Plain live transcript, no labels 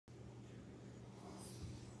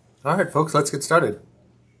All right, folks, let's get started.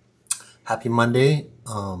 Happy Monday.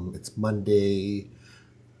 It's Monday,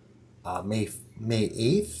 May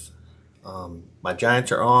 8th. My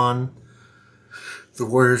Giants are on. The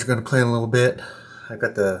Warriors are going to play in a little bit. I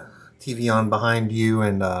got the TV on behind you,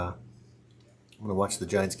 and I'm going to watch the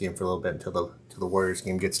Giants game for a little bit until the Warriors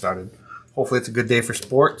game gets started. Hopefully, it's a good day for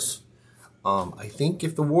sports. I think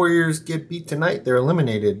if the Warriors get beat tonight, they're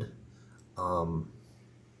eliminated.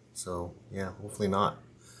 So yeah, hopefully not.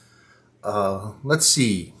 Let's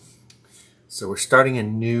see. So we're starting a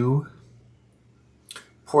new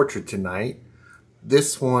portrait tonight.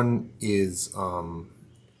 This one is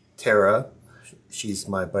Tara. She's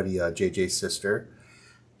my buddy JJ's sister.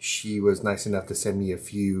 She was nice enough to send me a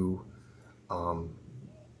few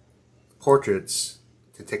portraits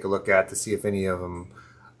to take a look at to see if any of them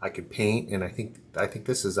I could paint, and I think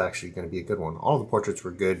this is actually going to be a good one. All the portraits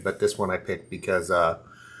were good, but this one I picked because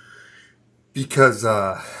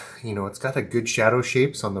you know, it's got a good shadow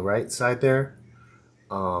shapes on the right side there.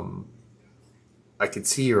 I could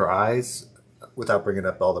see her eyes without bringing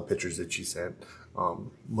up all the pictures that she sent.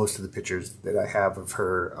 Most of the pictures that I have of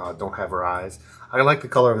her don't have her eyes. I like the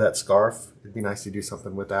color of that scarf. It'd be nice to do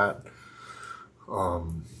something with that.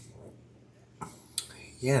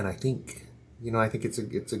 Yeah, and I think, you know, I think it's a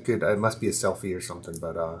good. It must be a selfie or something,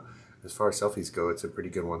 but as far as selfies go, it's a pretty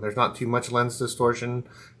good one. There's not too much lens distortion,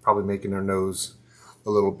 probably making her nose a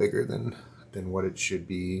little bigger than what it should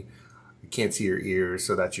be. You can't see her ears,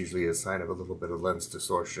 so that's usually a sign of a little bit of lens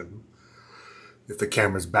distortion. If the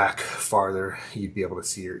camera's back farther, you'd be able to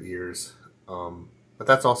see her ears. But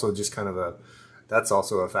that's also just kind of that's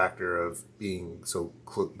also a factor of being so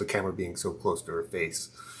the camera being so close to her face.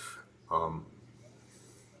 But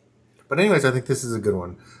anyways, I think this is a good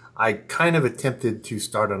one. I kind of attempted to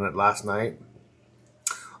start on it last night,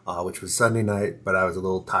 which was Sunday night, but I was a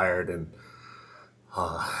little tired and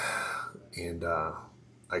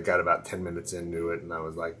I got about 10 minutes into it and I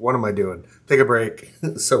was like, what am I doing? Take a break.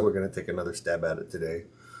 So we're going to take another stab at it today.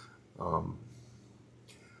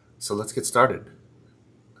 So let's get started.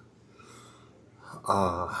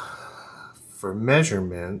 For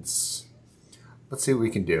measurements, let's see what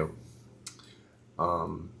we can do.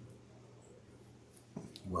 Well,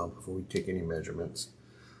 before we take any measurements,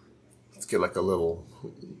 let's get like a little,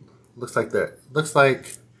 looks like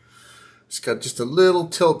it's got just a little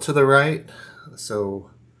tilt to the right. So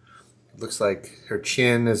it looks like her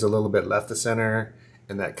chin is a little bit left of center,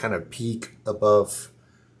 and that kind of peak above,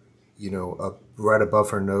 you know, up right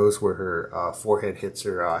above her nose where her forehead hits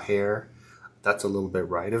her hair, that's a little bit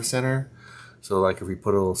right of center. So like if we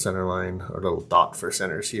put a little center line or a little dot for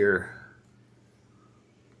centers here.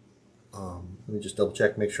 Let me just double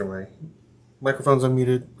check, make sure my microphone's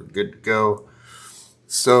unmuted. We're good to go.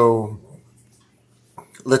 So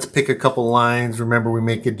let's pick a couple lines. Remember, we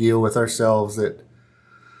make a deal with ourselves that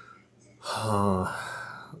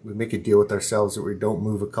we don't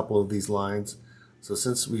move a couple of these lines. So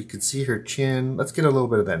since we could see her chin, let's get a little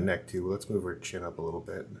bit of that neck too. Let's move her chin up a little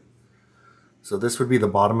bit. So this would be the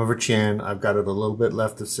bottom of her chin. I've got it a little bit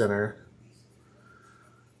left of center,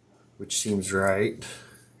 which seems right.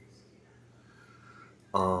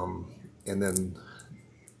 And then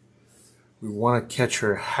we want to catch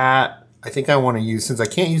her hat. I think I want to use, since I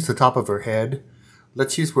can't use the top of her head,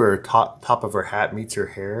 let's use where her top of her hat meets her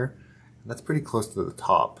hair. And that's pretty close to the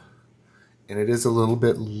top. And it is a little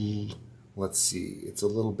bit, let's see, it's a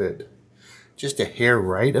little bit, just a hair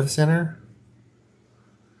right of center.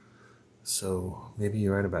 So maybe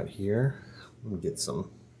right about here. Let me get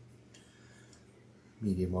some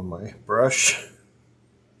medium on my brush.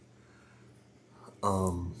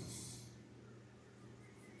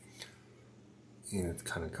 And it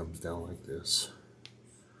kind of comes down like this.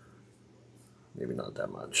 Maybe not that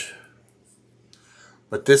much.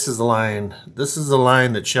 But this is the line. This is the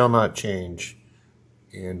line that shall not change.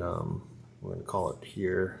 And we're going to call it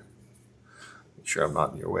here. Make sure I'm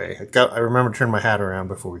not in your way. I remember turning my hat around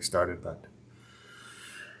before we started, but.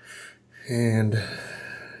 And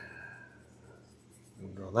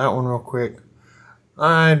draw that one real quick.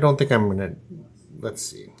 I don't think I'm going to. Let's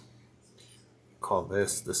see. Call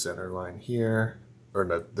this the center line here,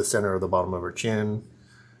 or the center of the bottom of her chin.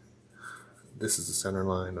 This is the center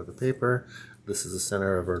line of the paper. This is the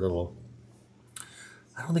center of her little,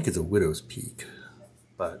 I don't think it's a widow's peak,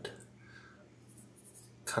 but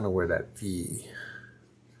kind of where that V,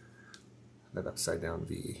 that upside down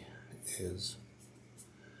V is.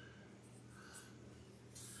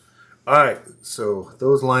 All right, so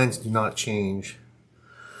those lines do not change.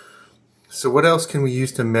 So what else can we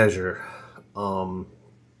use to measure?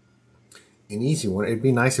 an easy one. It'd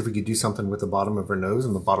be nice if we could do something with the bottom of her nose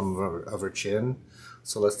and the bottom of her chin.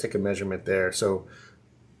 So let's take a measurement there. So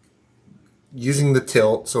using the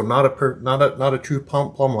tilt, so not a true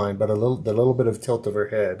plumb line, but the little bit of tilt of her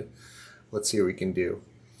head. Let's see what we can do.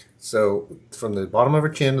 So from the bottom of her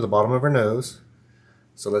chin to the bottom of her nose.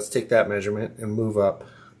 So let's take that measurement and move up.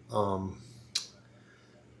 Bottom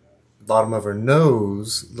of her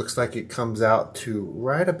nose looks like it comes out to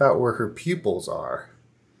right about where her pupils are.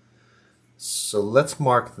 So let's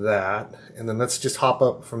mark that, and then let's just hop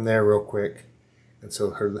up from there real quick. And so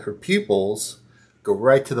her pupils go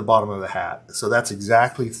right to the bottom of the hat. So that's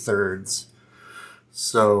exactly thirds.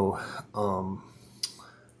 So all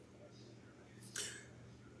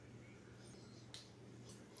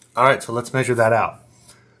right, so let's measure that out.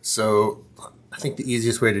 So I think the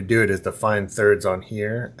easiest way to do it is to find thirds on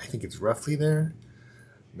here. I think it's roughly there.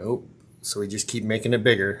 Nope. So we just keep making it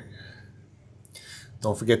bigger.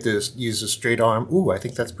 Don't forget to use a straight arm. Ooh, I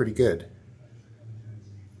think that's pretty good.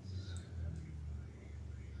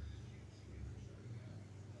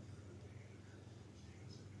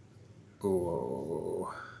 Ooh.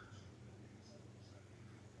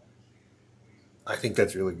 I think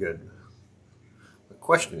that's really good. The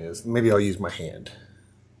question is, maybe I'll use my hand.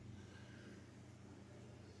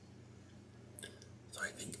 So I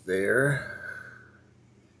think there.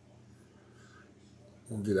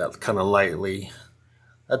 We'll do that kind of lightly.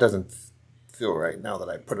 That doesn't feel right now that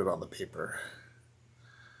I put it on the paper.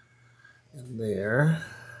 And there.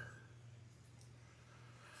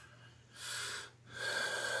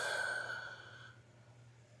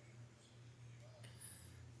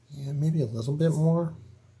 Yeah, maybe a little bit more.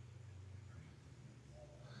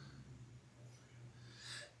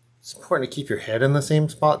 It's important to keep your head in the same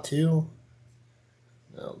spot too.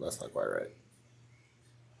 No, that's not quite right.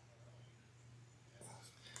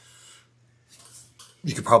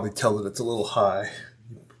 You could probably tell that it's a little high.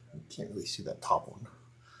 You can't really see that top one.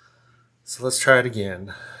 So let's try it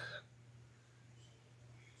again.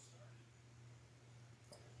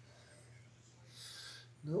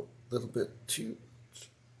 Nope, a little bit too.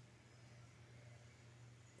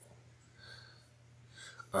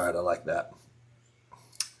 All right, I like that.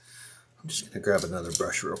 I'm just gonna grab another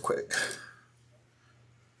brush real quick.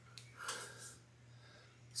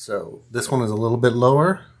 So this one is a little bit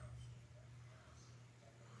lower.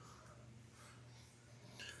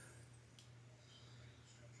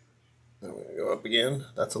 I'm gonna go up again.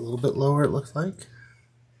 That's a little bit lower, it looks like.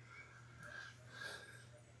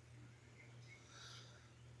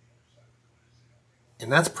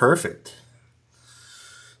 And that's perfect.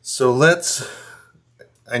 So let's,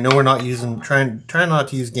 I know we're not using, trying not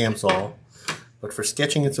to use Gamsol, but for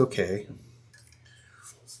sketching it's okay.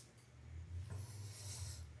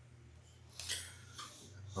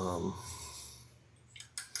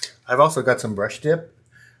 I've also got some brush dip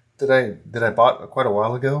that I bought quite a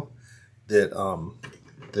while ago that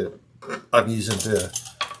that I'm using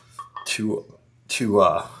to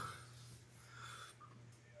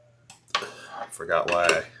I forgot why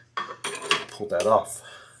I pulled that off.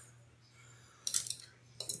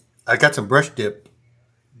 I got some brush dip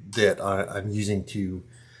that I'm using to,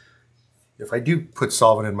 if I do put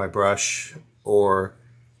solvent in my brush, or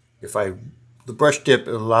if the brush dip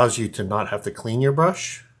allows you to not have to clean your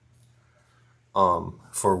brush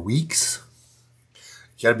for weeks.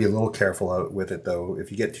 You gotta be a little careful with it though.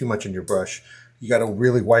 If you get too much in your brush, you gotta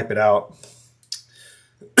really wipe it out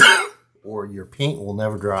or your paint will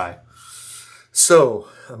never dry. So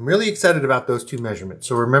I'm really excited about those two measurements.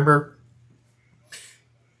 So remember,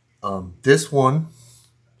 this one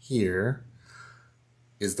here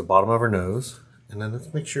is the bottom of her nose, and then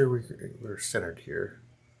let's make sure we're centered here.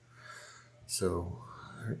 So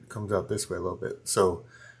it comes out this way a little bit. So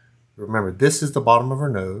remember, this is the bottom of her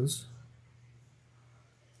nose.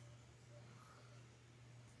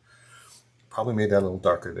 Probably made that a little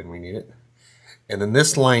darker than we need it. And then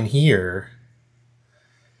this line here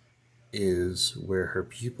is where her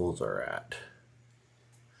pupils are at.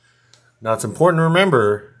 Now it's important to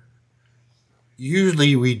remember,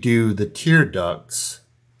 usually we do the tear ducts.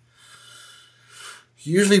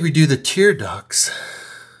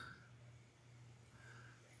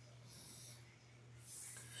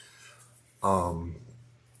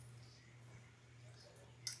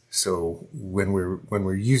 So when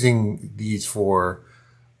we're using these for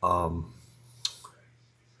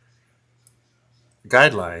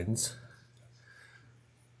guidelines,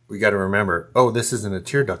 we got to remember, oh, this isn't a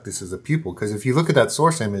tear duct, this is a pupil. Because if you look at that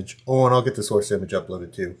source image, oh, and I'll get the source image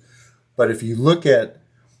uploaded too. But if you look at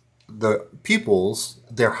the pupils,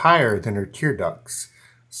 they're higher than her tear ducts.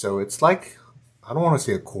 So it's like, I don't want to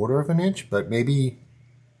say 1/4 of an inch, but maybe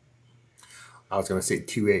I was going to say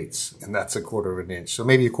 2/8, and that's 1/4 of an inch. So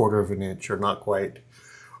maybe 1/4 of an inch, or not quite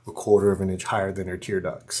 1/4 of an inch higher than her tear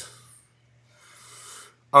ducts.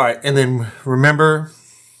 All right, and then remember,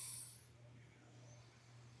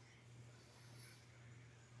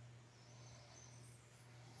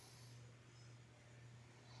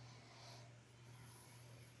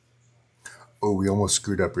 oh, we almost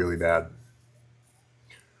screwed up really bad.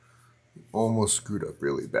 Almost screwed up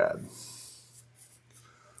really bad.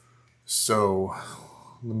 So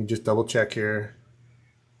let me just double check here.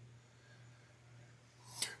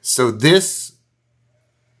 So this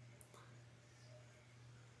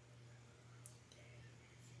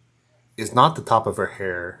is not the top of her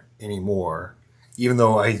hair anymore, even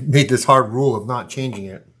though I made this hard rule of not changing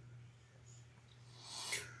it.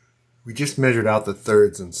 We just measured out the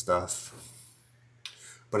thirds and stuff,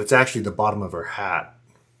 but it's actually the bottom of her hat.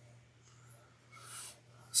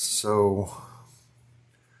 So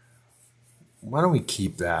why don't we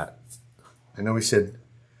keep that? I know we said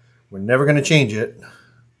we're never going to change it,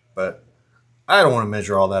 but I don't want to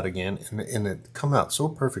measure all that again, and it come out so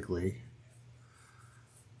perfectly.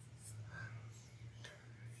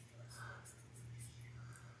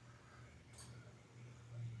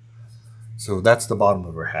 So that's the bottom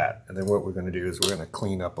of her hat. And then what we're going to do is we're going to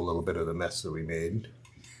clean up a little bit of the mess that we made,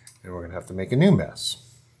 and we're going to have to make a new mess.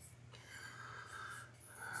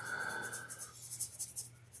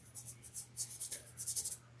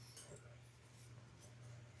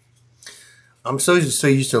 I'm so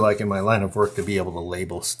used to, like, in my line of work, to be able to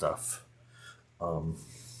label stuff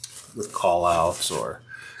with call outs, or,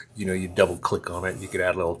 you know, you double click on it, you could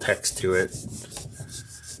add a little text to it.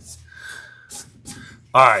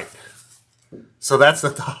 All right, so that's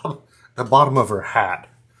the bottom of her hat.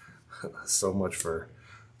 So much for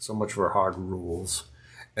hard rules.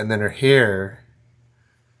 And then her hair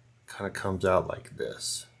kind of comes out like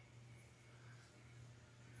this.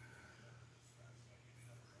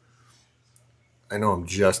 I know I'm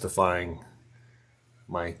justifying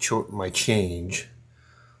my change,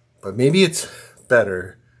 but maybe it's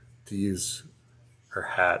better to use her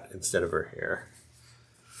hat instead of her hair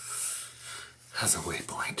as a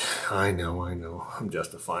waypoint. I know. I'm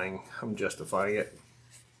justifying it.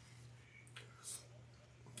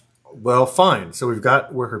 Well, fine. So we've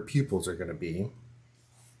got where her pupils are going to be.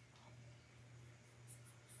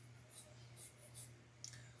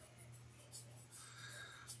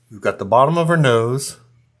 We've got the bottom of her nose.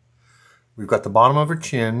 We've got the bottom of her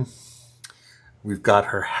chin. We've got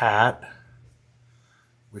her hat,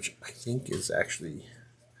 which I think is actually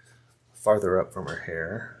farther up from her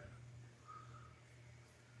hair.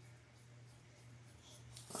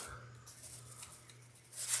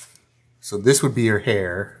 So this would be her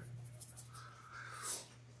hair.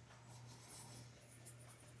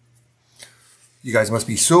 You guys must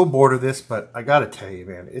be so bored of this, but I gotta tell you,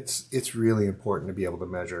 man, it's really important to be able to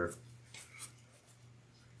measure.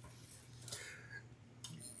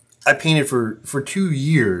 I painted for 2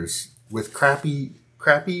 years with crappy,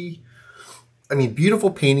 I mean, beautiful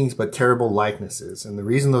paintings, but terrible likenesses. And the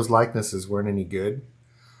reason those likenesses weren't any good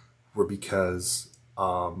were because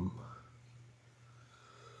I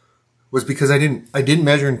didn't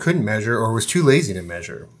measure and couldn't measure, or was too lazy to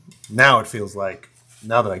measure. Now it feels like,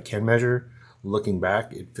 now that I can measure, looking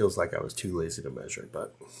back, it feels like I was too lazy to measure.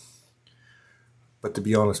 But to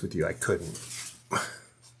be honest with you, I couldn't.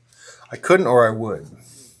 I couldn't, or I would.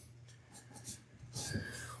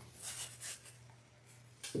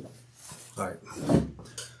 All right.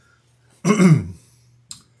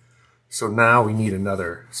 So now we need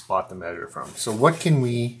another spot to measure from. So what can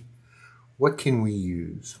we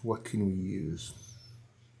use?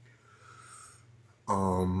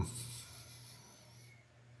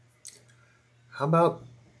 How about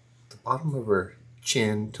the bottom of her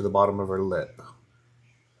chin to the bottom of her lip?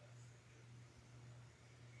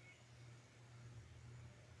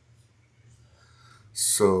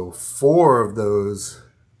 So 4 of those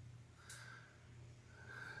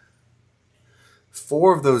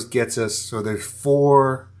gets us, so there's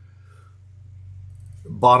 4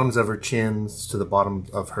 bottoms of her chins to the bottom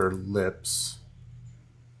of her lips,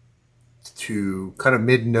 to kind of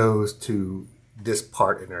mid-nose to this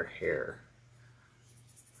part in her hair.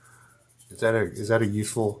 Is that a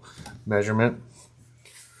useful measurement?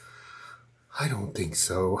 I don't think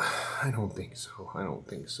so.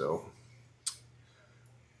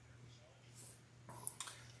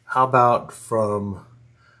 How about from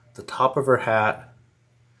the top of her hat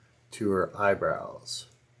to her eyebrows?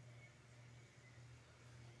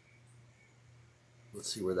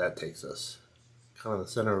 Let's see where that takes us. Kind of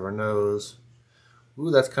the center of her nose. Ooh,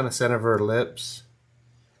 that's kind of center of her lips.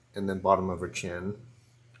 And then bottom of her chin.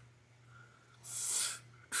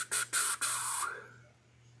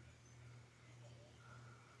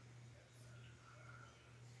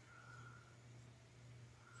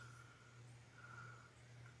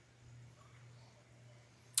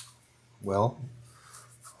 Well,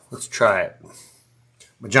 let's try it.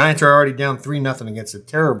 My Giants are already down 3-0 against a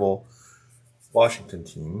terrible Washington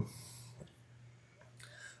team.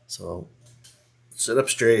 So sit up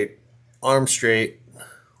straight, arms straight.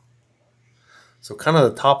 So kind of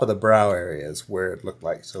the top of the brow area is where it looked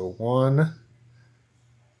like. So 1,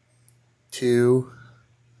 2,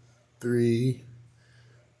 3,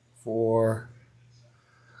 4.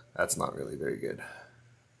 That's not really very good.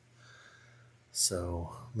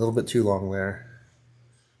 So a little bit too long there.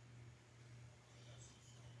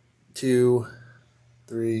 2,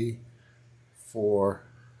 3, 4,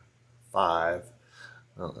 5.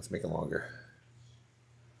 Oh, let's make it longer.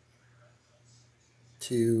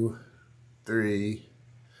 2, 3,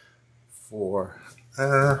 4.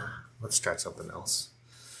 Let's try something else.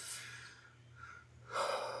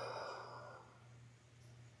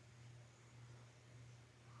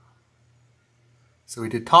 So we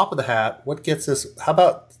did top of the hat. What gets us? How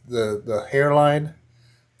about the hairline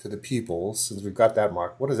to the pupils? Since we've got that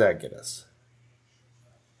mark, what does that get us?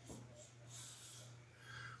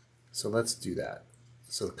 So let's do that.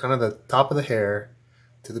 So kind of the top of the hair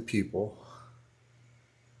to the pupil.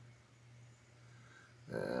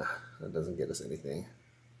 That doesn't get us anything.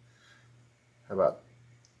 How about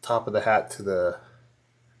top of the hat to the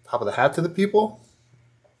pupil?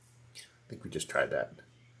 I think we just tried that.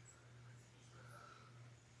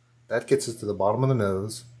 That gets us to the bottom of the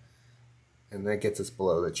nose, and that gets us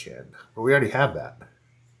below the chin. But we already have that.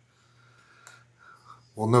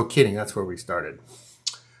 Well, no kidding, that's where we started.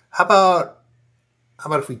 How about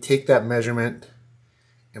if we take that measurement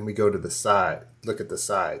and we go to the side, look at the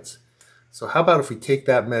sides. So how about if we take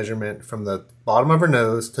that measurement from the bottom of her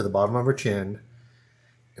nose to the bottom of her chin,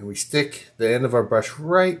 and we stick the end of our brush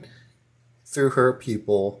right through her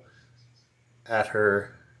pupil at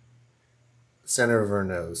her center of her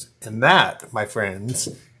nose. And that, my friends,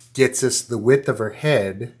 gets us the width of her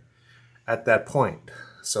head at that point.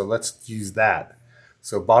 So let's use that.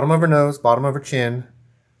 So bottom of her nose, bottom of her chin.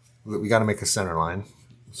 We got to make a center line.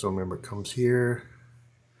 So remember, it comes here.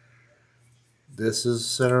 This is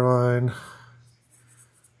center line.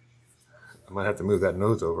 I might have to move that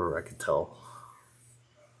nose over, I can tell.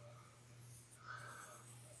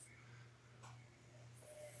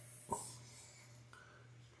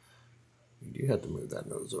 You have to move that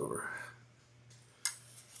nose over.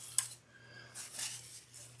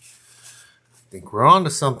 I think we're on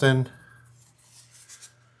to something.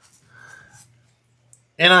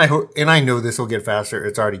 And I know this will get faster.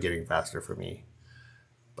 It's already getting faster for me.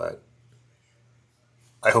 But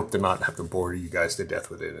I hope to not have to bore you guys to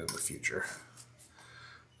death with it in the future.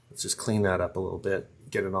 Let's just clean that up a little bit.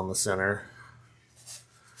 Get it on the center.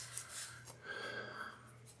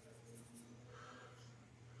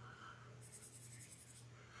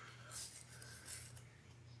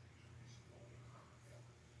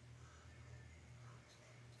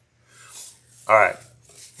 All right,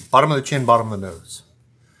 bottom of the chin, bottom of the nose.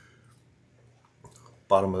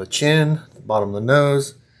 Bottom of the chin, bottom of the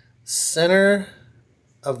nose, center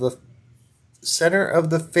of the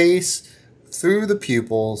face through the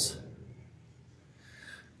pupils.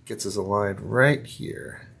 Gets us aligned right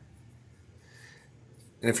here.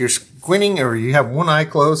 And if you're squinting or you have one eye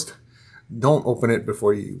closed, don't open it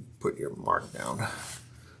before you put your mark down.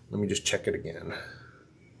 Let me just check it again.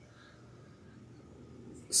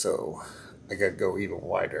 So I gotta go even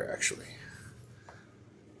wider, actually.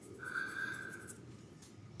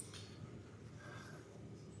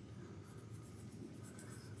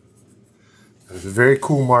 It's a very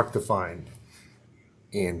cool mark to find.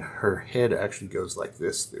 And her head actually goes like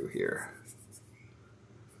this through here.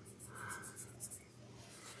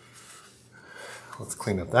 Let's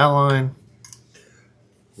clean up that line.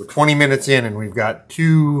 We're 20 minutes in and we've got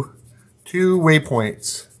two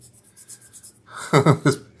waypoints.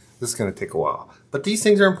 This is going to take a while. But these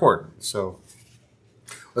things are important. So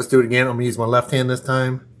let's do it again. I'm going to use my left hand this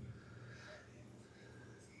time.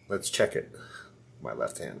 Let's check it. My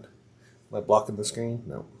left hand. Am I blocking the screen?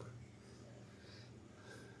 No.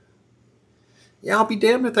 Yeah, I'll be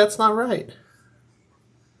damned if that's not right.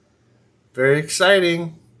 Very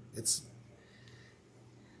exciting. It's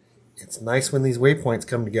nice when these waypoints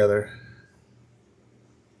come together.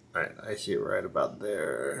 All right, I see it right about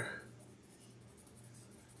there.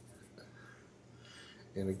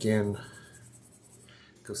 And again,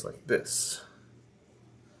 it goes like this.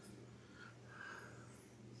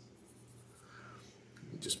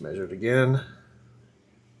 You just measure it again.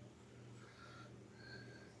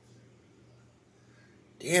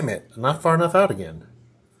 Damn it, I'm not far enough out again.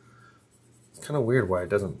 It's kind of weird why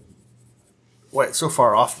it's so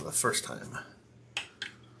far off for the first time.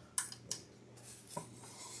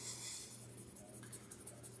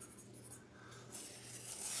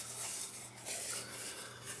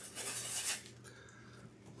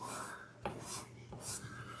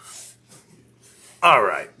 All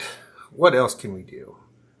right, what else can we do?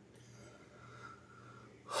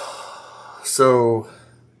 So,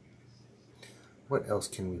 what else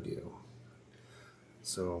can we do?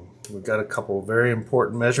 So, we've got a couple of very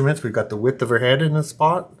important measurements. We've got the width of her head in a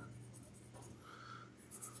spot.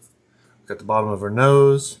 We've got the bottom of her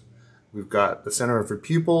nose. We've got the center of her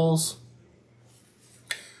pupils.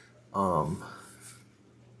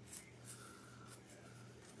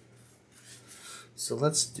 So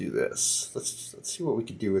let's do this. Let's see what we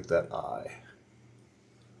could do with that eye.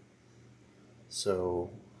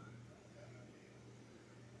 So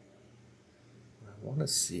I want to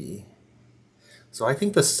see. So I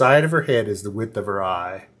think the side of her head is the width of her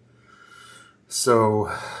eye. So,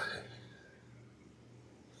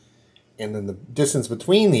 and then the distance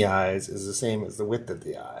between the eyes is the same as the width of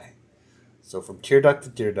the eye. So from tear duct to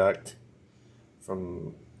tear duct,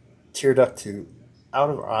 from tear duct to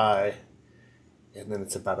outer eye, and then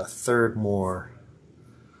it's about a third more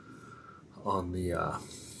on the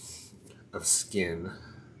of skin.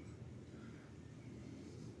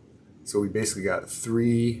 So we basically got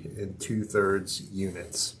 3 2/3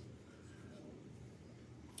 units.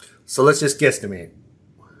 So let's just guesstimate.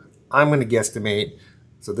 I'm going to guesstimate.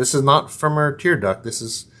 So this is not from her tear duct. This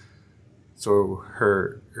is so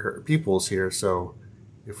her pupils here. So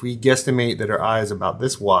if we guesstimate that her eye is about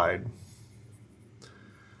this wide,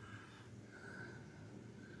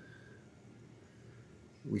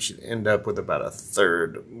 we should end up with about a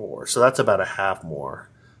third more. So that's about a half more.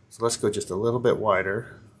 So let's go just a little bit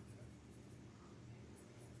wider.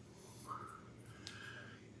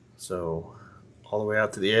 So all the way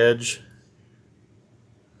out to the edge.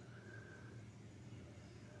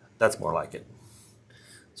 That's more like it.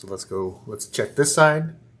 So let's check this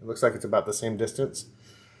side. It looks like it's about the same distance.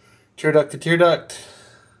 Tear duct to tear duct.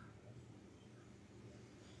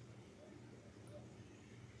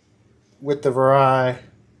 Width of her eye.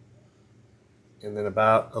 And then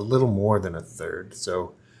about a little more than a third.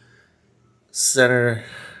 So center,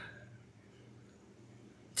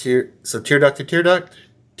 tear duct to tear duct,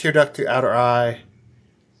 tear duct to outer eye.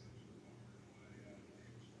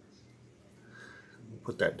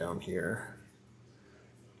 Put that down here.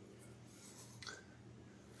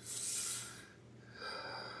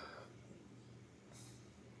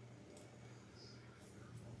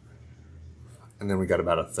 And then we got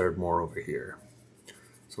about a third more over here.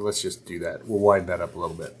 So let's just do that. We'll widen that up a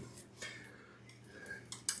little bit.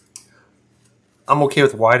 I'm okay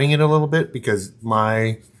with widening it a little bit because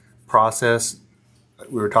my process,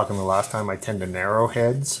 we were talking the last time, I tend to narrow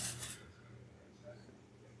heads.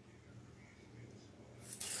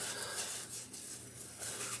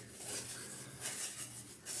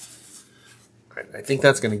 I think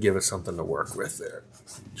that's going to give us something to work with there.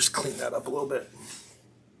 Just clean that up a little bit.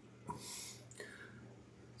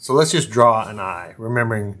 So let's just draw an eye,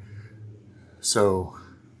 remembering, so,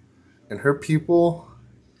 and her pupil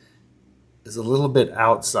is a little bit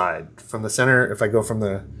outside from the center. If I go from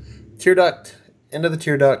the tear duct, end of the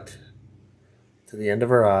tear duct, to the end of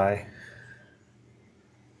her eye,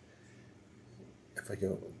 if I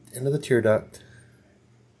go end of the tear duct,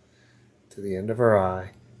 to the end of her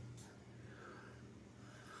eye,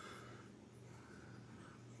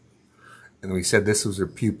 and we said this was her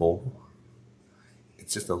pupil,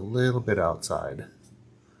 it's just a little bit outside.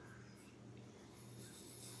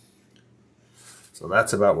 So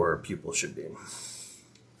that's about where her pupil should be.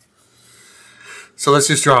 So let's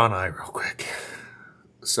just draw an eye real quick.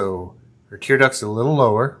 So her tear duct's a little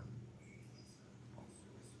lower.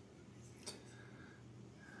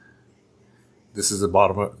 This is the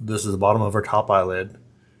bottom of her top eyelid.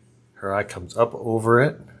 Her eye comes up over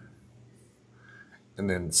it and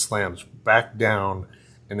then slams back down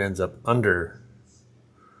and ends up under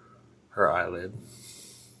her eyelid.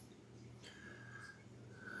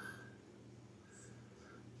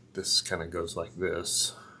 This kind of goes like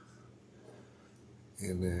this.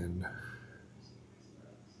 And then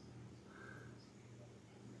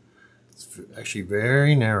it's actually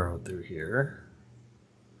very narrow through here.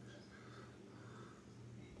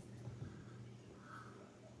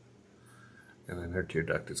 And then her tear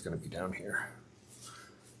duct is going to be down here.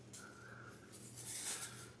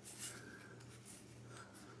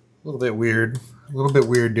 A little bit weird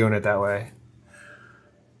doing it that way.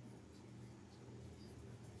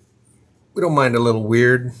 We don't mind a little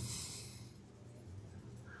weird.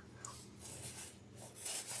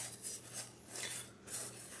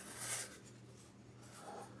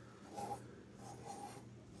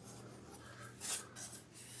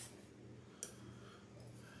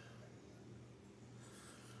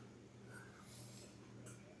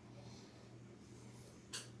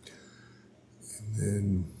 And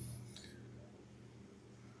then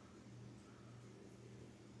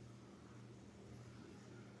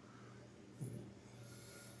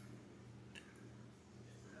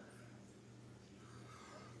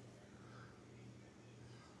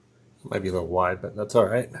Might be a little wide, but that's all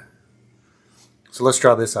right. So let's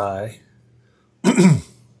draw this eye.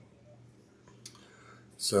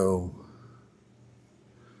 So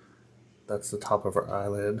that's the top of our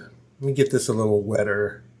eyelid. Let me get this a little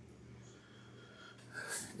wetter.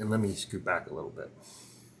 And let me scoot back a little bit.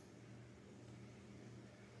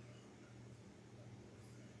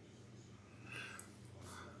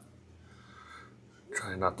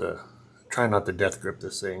 Try not to death grip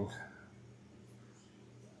this thing.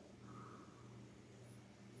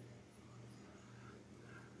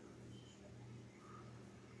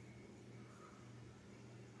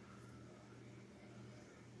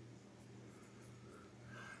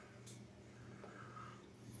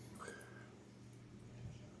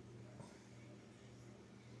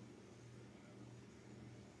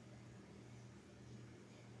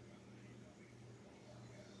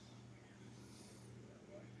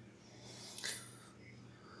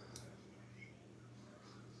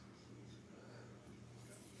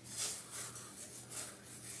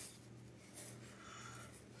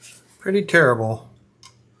 Pretty terrible.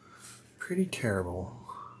 Pretty terrible.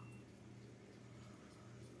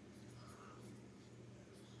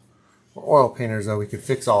 We're oil painters, though. We could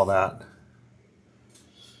fix all that.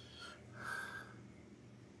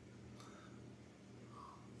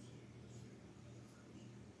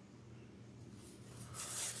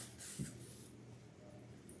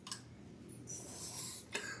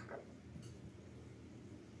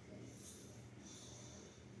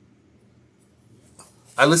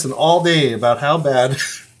 I listen all day about how bad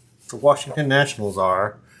the Washington Nationals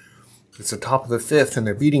are. It's the top of the fifth, and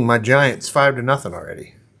they're beating my Giants 5-0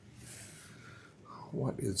 already.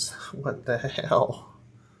 What the hell?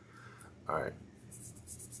 All right.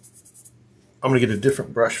 I'm going to get a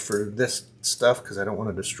different brush for this stuff because I don't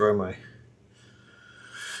want to destroy my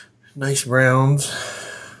nice browns.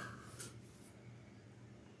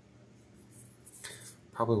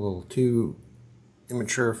 Probably a little too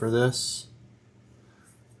immature for this.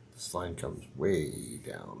 This line comes way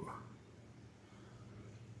down.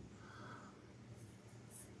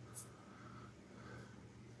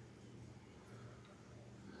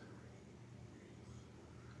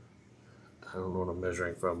 I don't know what I'm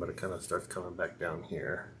measuring from, but it kind of starts coming back down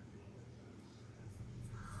here.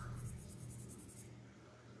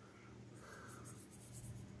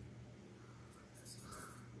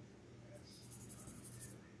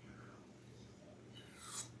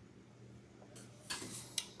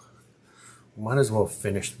 Might as well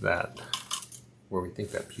finish that where we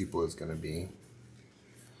think that pupil is going to be.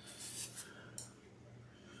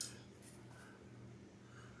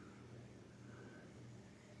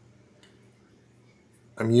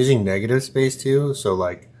 I'm using negative space too, so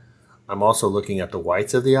like I'm also looking at the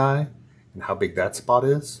whites of the eye and how big that spot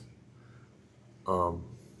is.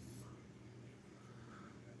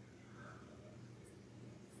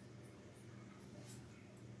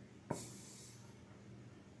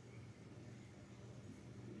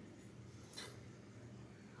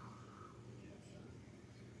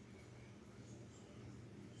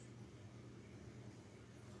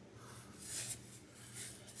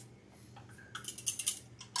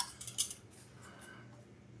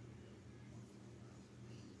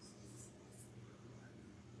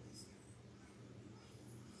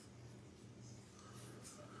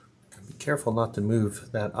 Be careful not to move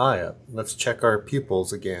that eye up. Let's check our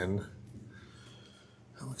pupils again.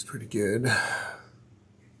 That looks pretty good.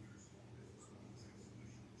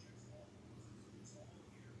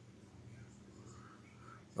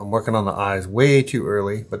 I'm working on the eyes way too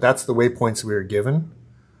early, but that's the waypoints we were given.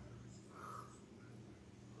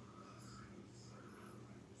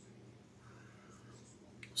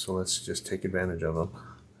 So let's just take advantage of them.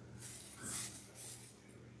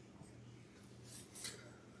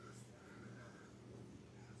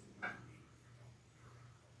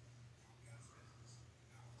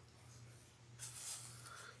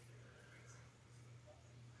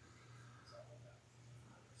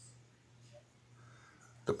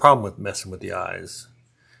 The problem with messing with the eyes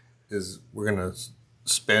is we're going to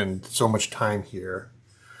spend so much time here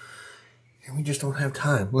and we just don't have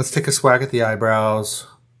time. Let's take a swag at the eyebrows.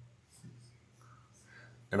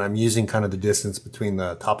 And I'm using kind of the distance between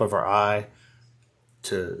the top of our eye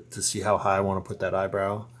to see how high I want to put that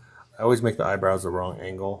eyebrow. I always make the eyebrows the wrong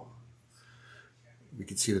angle. We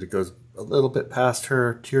can see that it goes a little bit past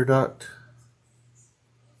her tear duct.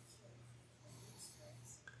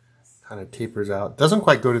 Kind of tapers out. Doesn't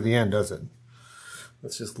quite go to the end, does it?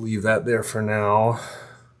 Let's just leave that there for now.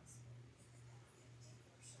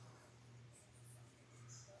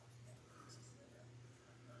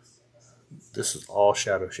 This is all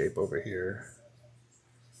shadow shape over here.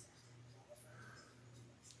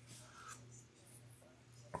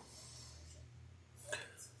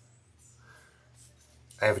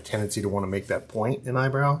 I have a tendency to want to make that point in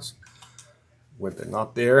eyebrows when they're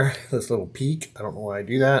not there. This little peak, I don't know why I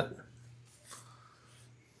do that.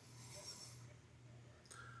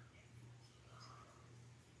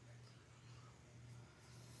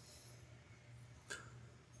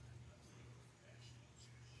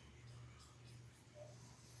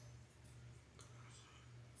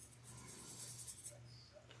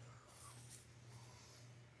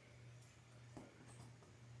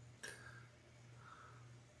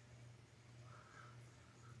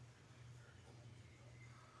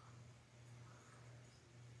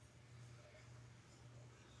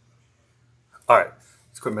 All right,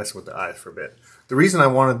 let's quit messing with the eyes for a bit. The reason I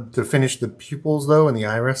wanted to finish the pupils though and the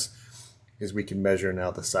iris is we can measure now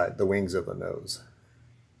the wings of the nose.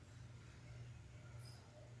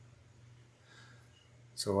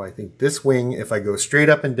 So I think this wing, if I go straight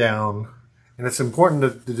up and down, and it's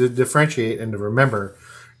important to differentiate and to remember,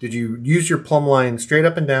 did you use your plumb line straight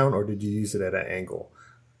up and down or did you use it at an angle?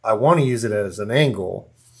 I want to use it as an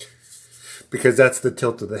angle because that's the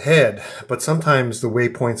tilt of the head, but sometimes the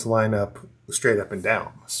waypoints line up straight up and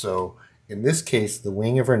down. So in this case, the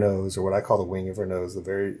wing of her nose, or what I call the wing of her nose, the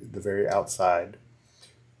very outside,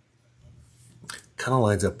 kind of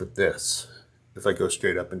lines up with this if I go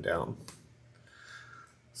straight up and down.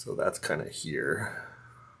 So that's kind of here.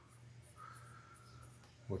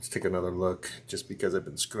 Let's take another look, just because I've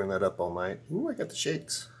been screwing that up all night. Ooh, I got the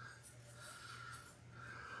shakes.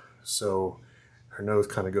 So her nose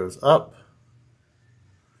kind of goes up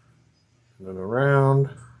and then around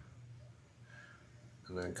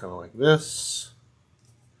and then kind of like this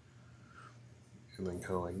and then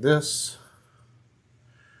kind of like this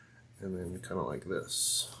and then kind of like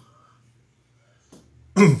this.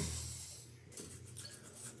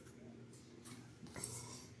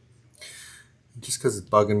 Just because it's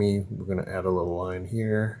bugging me, we're going to add a little line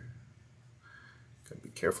here. Gotta be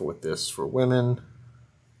careful with this for women.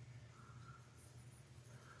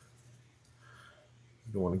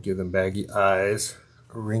 You don't want to give them baggy eyes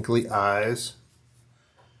or wrinkly eyes.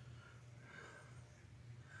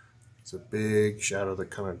 It's a big shadow that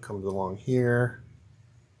kind of comes along here.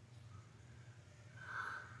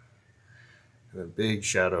 And a big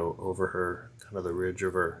shadow over her, kind of the ridge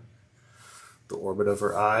of her, the orbit of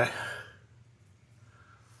her eye.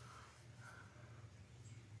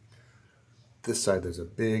 This side there's a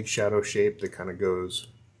big shadow shape that kind of goes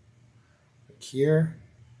like here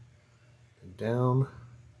and down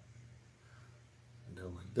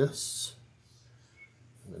like this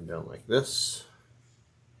and then down like this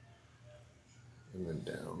and then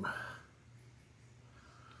down.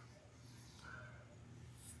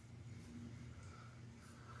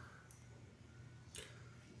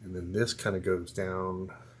 And then this kind of goes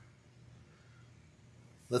down.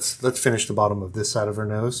 Let's finish the bottom of this side of her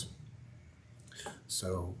nose.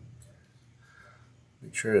 So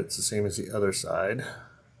make sure it's the same as the other side.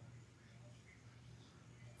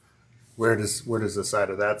 Where does the side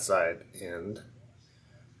of that side end?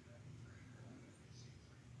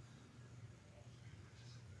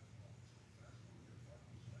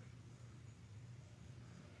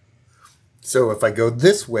 So if I go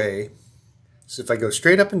this way, so if I go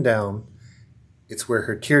straight up and down, it's where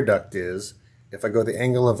her tear duct is. If I go the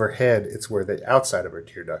angle of her head, it's where the outside of her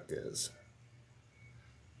tear duct is.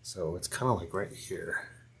 So it's kind of like right here.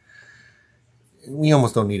 We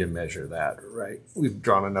almost don't need to measure that, right? We've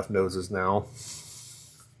drawn enough noses now.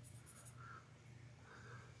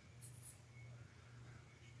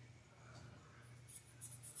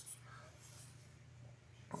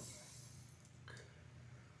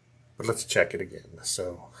 But let's check it again.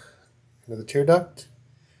 So, into the tear duct,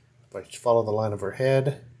 if I follow the line of her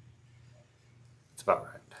head, it's about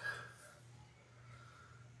right.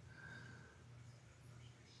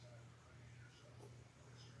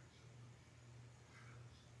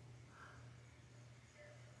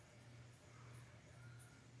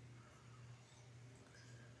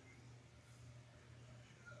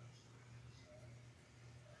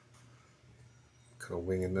 Kind of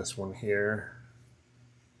winging this one here.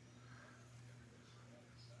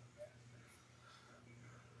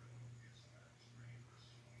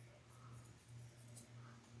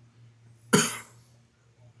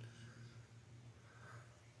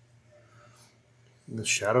 And the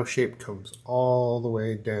shadow shape comes all the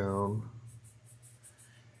way down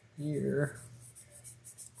here.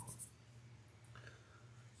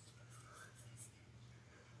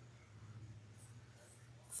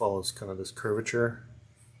 Follows kind of this curvature.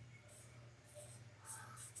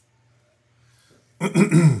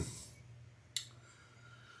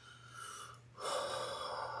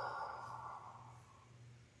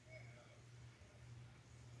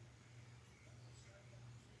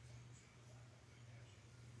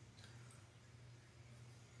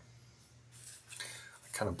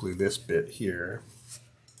 kind of blew this bit here.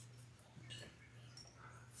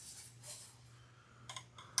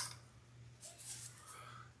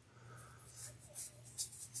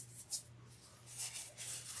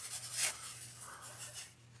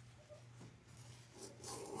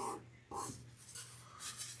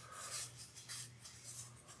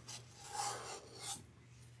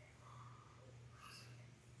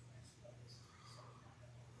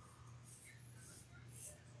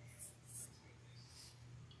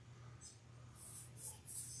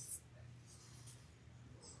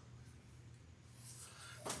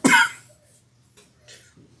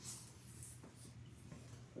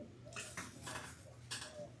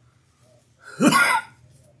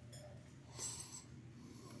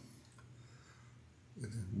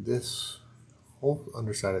 This whole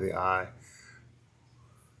underside of the eye.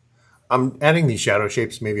 I'm adding these shadow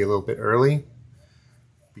shapes maybe a little bit early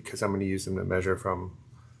because I'm going to use them to measure from.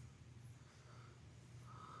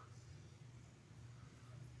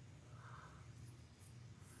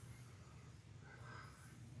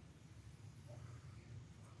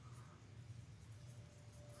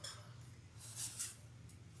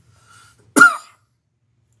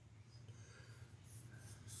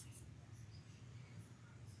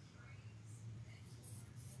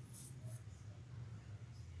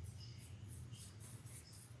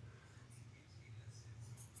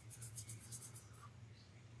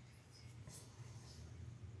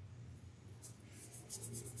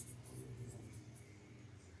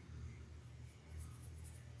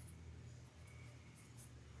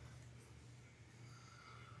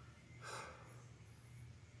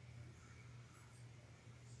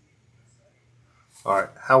 All right,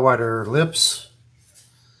 how wide are her lips?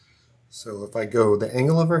 So if I go the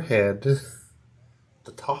angle of her head,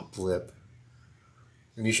 the top lip,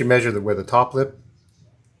 and you should measure where the top lip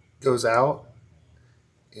goes out,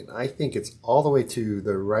 and I think it's all the way to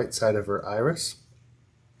the right side of her iris.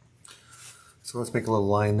 So let's make a little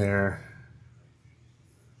line there.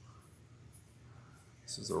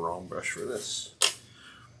 This is the wrong brush for this.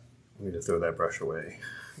 I need to throw that brush away.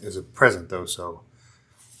 It's a present though, so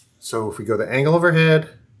if we go the angle of her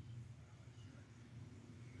head,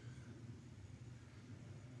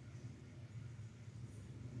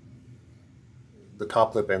 the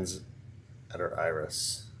top lip ends at her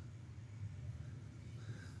iris.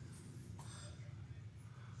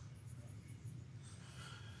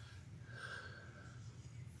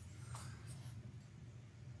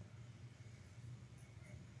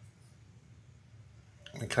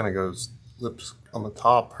 It kind of goes, lips on the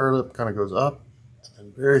top, her lip kind of goes up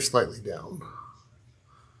and very slightly down.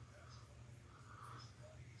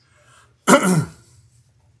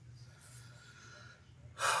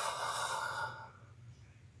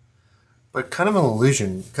 But kind of an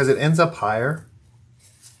illusion because it ends up higher.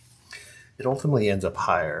 It ultimately ends up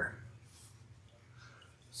higher.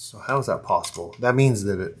 So how is that possible? That means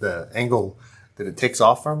that the angle that it takes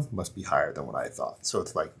off from must be higher than what I thought. So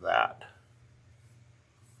it's like that.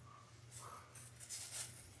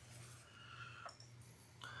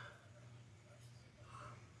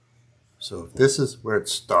 So if this is where it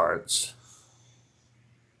starts,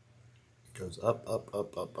 it goes up, up,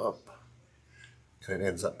 up, up, up, and it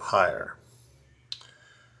ends up higher.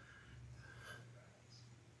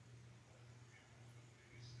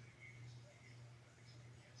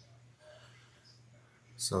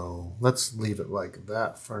 So let's leave it like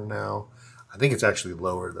that for now. I think it's actually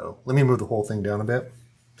lower though. Let me move the whole thing down a bit.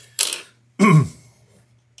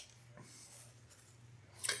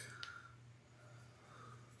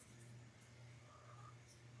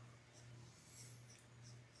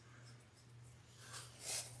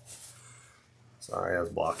 Sorry, I was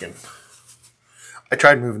blocking. I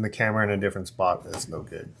tried moving the camera in a different spot, but it's no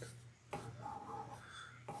good.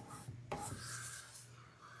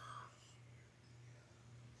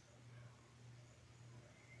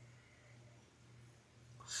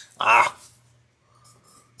 Ah!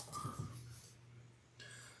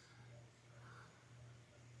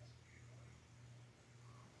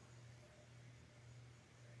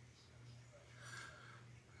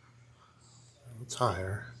 It's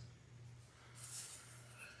higher.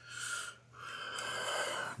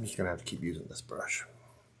 I'm just gonna have to keep using this brush.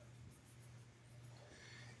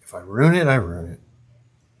 If I ruin it, I ruin it.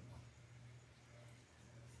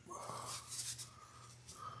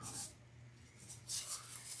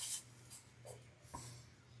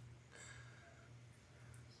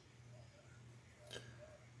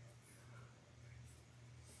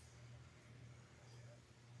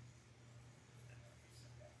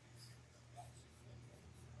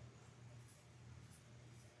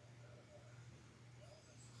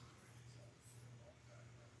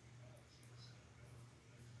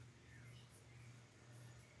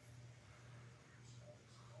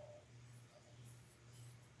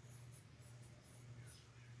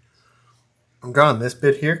 I'm drawing this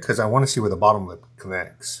bit here because I want to see where the bottom lip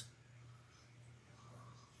connects.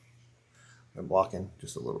 I'm blocking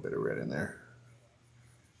just a little bit of red in there.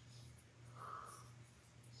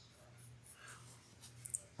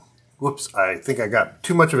 Whoops, I think I got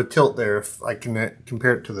too much of a tilt there if I can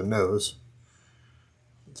compare it to the nose.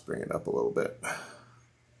 Let's bring it up a little bit.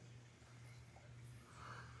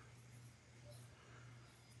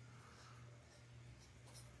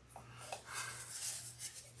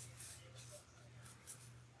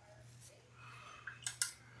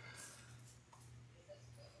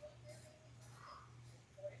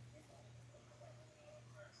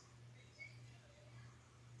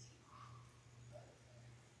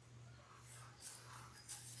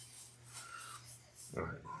 All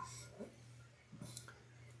right.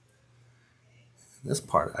 This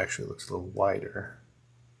part actually looks a little wider.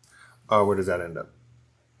 Oh, where does that end up?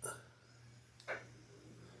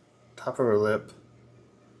 Top of her lip.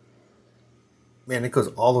 Man, it goes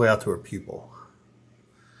all the way out to her pupil.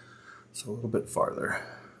 So a little bit farther.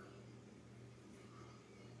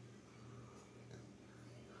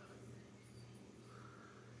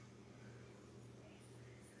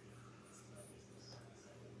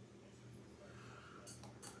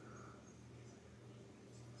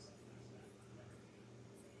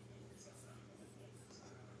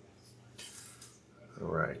 All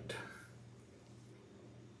right.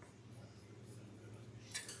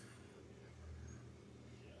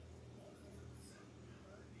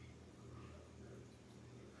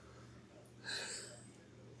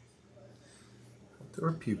 To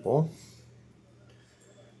her pupil.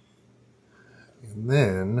 And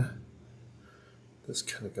then this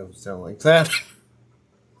kind of comes down like that.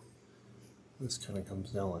 This kind of comes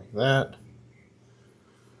down like that.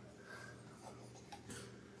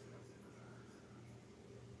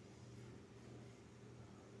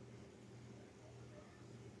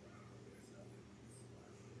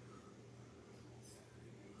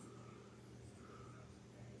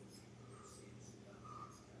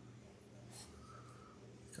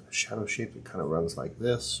 Kind of shadow shape that kind of runs like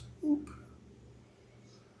this. Oop.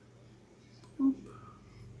 Oop.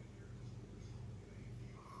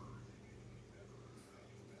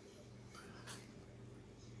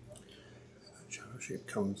 Shadow shape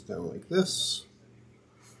comes down like this.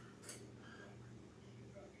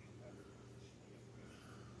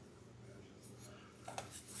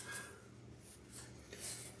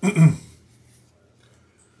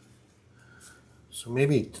 So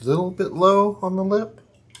maybe a little bit low on the lip,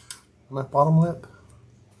 on that bottom lip.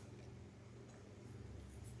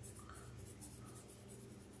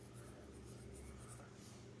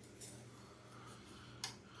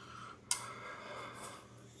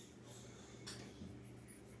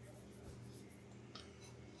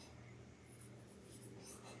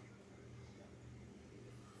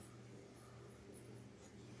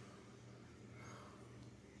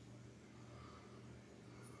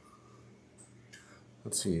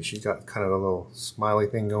 Let's see, she's got kind of a little smiley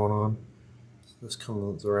thing going on. So this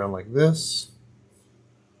comes around like this.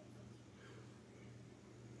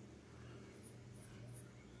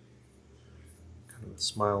 Kind of a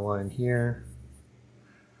smile line here.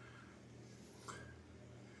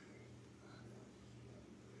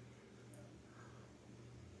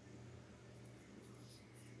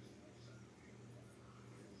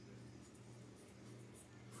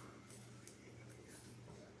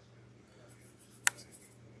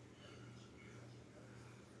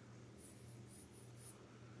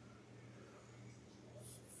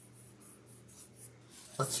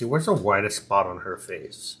 Let's see, where's the widest spot on her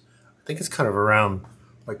face? I think it's kind of around,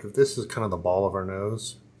 like if this is kind of the ball of her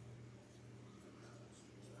nose.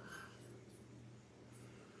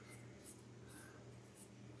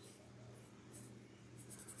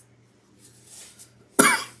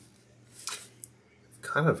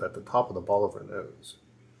 Kind of at the top of the ball of her nose.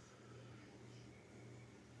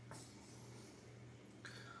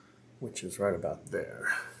 Which is right about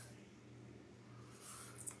there.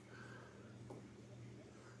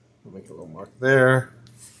 I'll make a little mark there.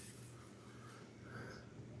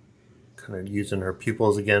 Kind of using her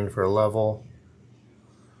pupils again for a level.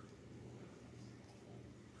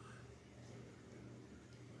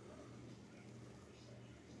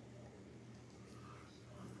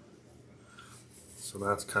 So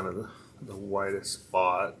that's kind of the widest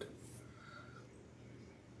spot.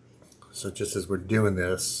 So just as we're doing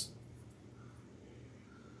this,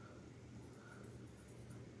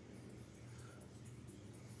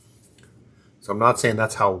 so I'm not saying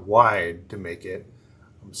that's how wide to make it.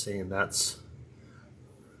 I'm saying that's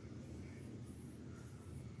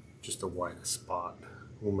just the widest spot.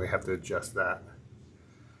 We may have to adjust that.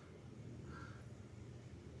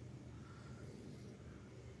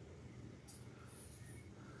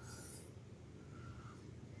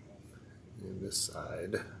 And this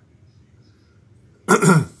side.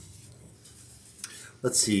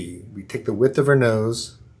 Let's see, we take the width of her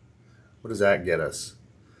nose. What does that get us?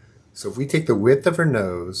 So if we take the width of her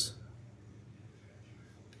nose,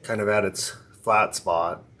 kind of at its flat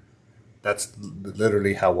spot, that's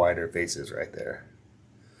literally how wide her face is right there.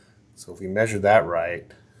 So if we measure that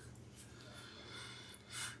right,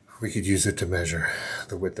 we could use it to measure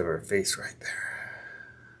the width of her face right there.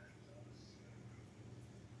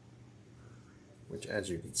 Which, as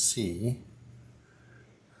you can see,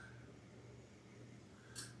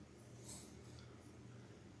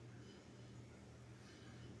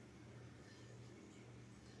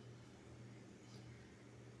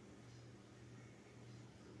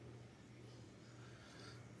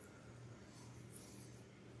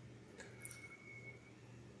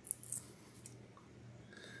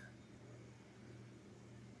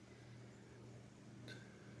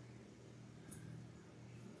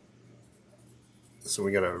 so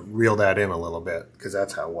we gotta reel that in a little bit because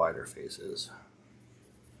that's how wide her face is.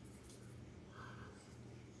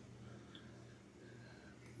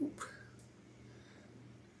 Boop.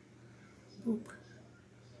 Boop.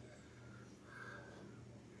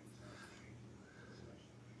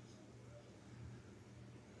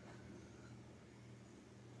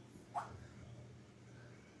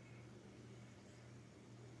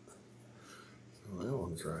 So that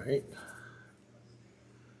one's right.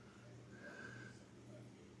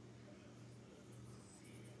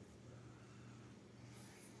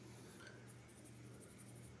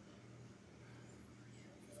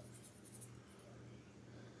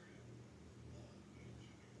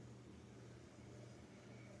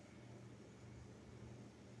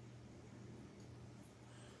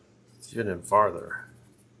 Even in farther.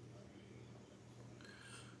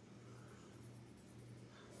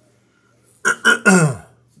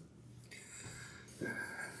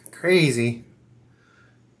 Crazy.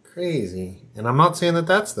 Crazy. And I'm not saying that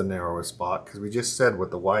that's the narrowest spot because we just said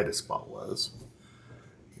what the widest spot was.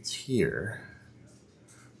 It's here.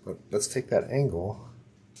 But let's take that angle.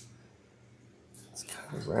 It's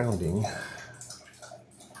kind of rounding.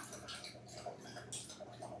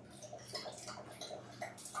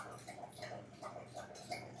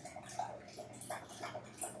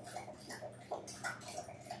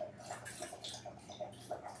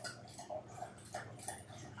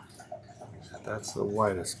 That's the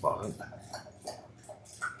widest spot.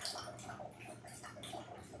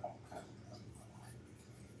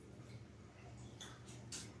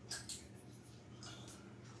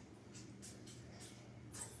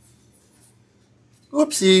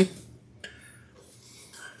 Oopsie.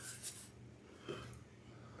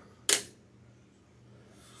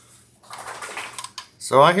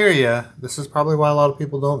 So I hear ya. This is probably why a lot of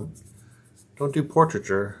people don't do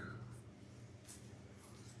portraiture.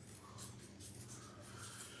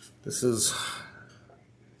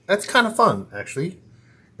 That's kind of fun, actually.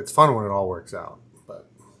 It's fun when it all works out, but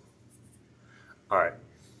all right.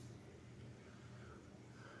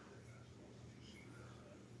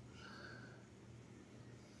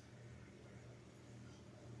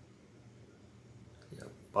 Yeah,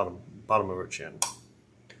 bottom of her chin.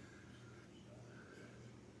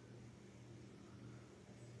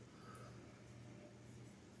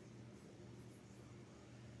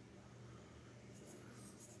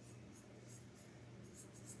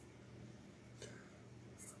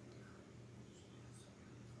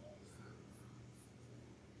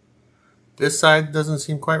 This side doesn't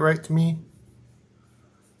seem quite right to me.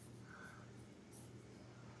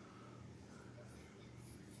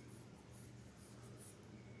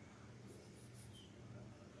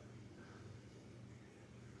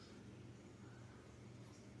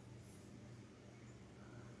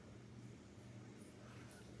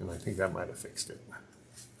 And I think that might have fixed it.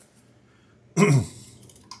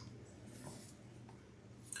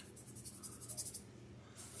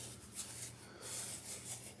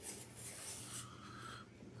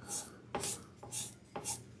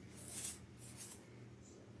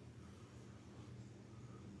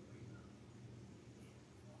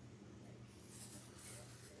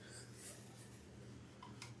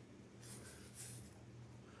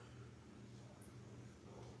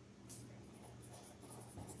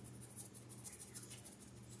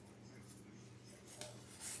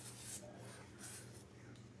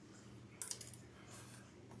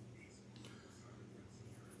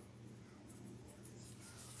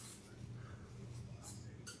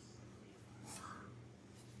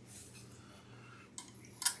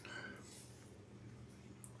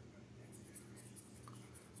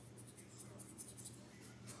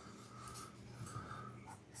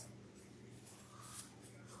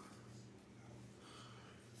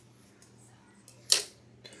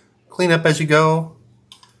 clean up as you go.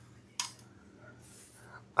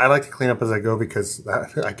 I like to clean up as I go because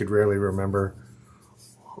I could rarely remember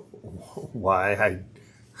why I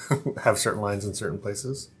have certain lines in certain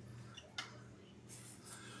places.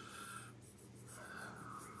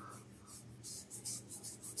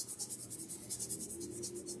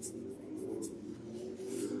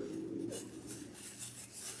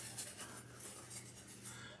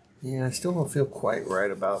 Yeah, I still don't feel quite right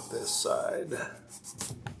about this side.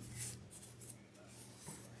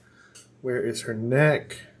 Where is her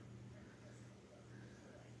neck?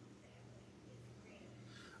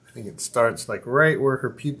 I think it starts like right where her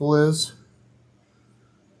pupil is,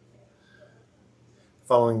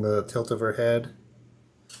 following the tilt of her head.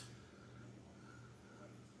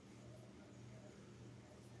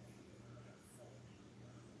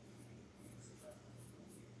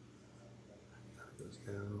 Goes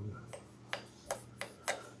down.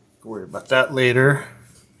 Don't worry about that later.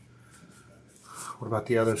 What about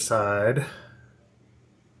the other side?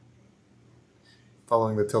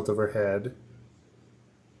 Following the tilt of her head.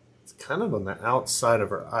 It's kind of on the outside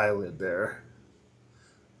of her eyelid there.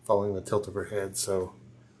 Following the tilt of her head, so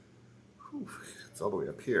it's all the way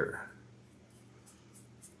up here.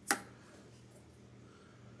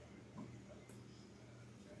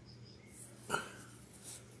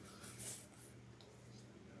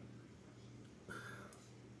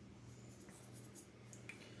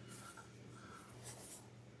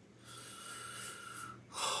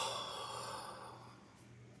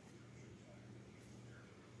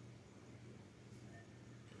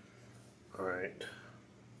 All right.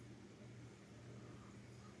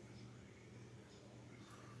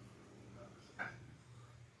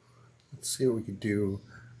 Let's see what we could do.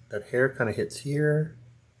 That hair kind of hits here.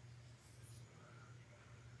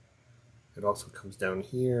 It also comes down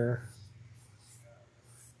here.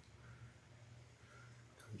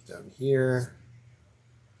 Comes down here.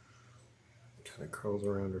 Kind of curls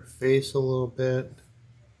around her face a little bit.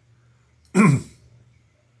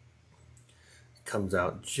 Comes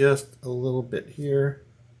out just a little bit here.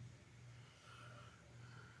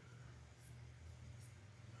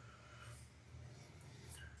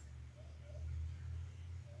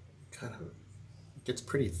 Kind of gets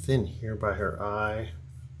pretty thin here by her eye.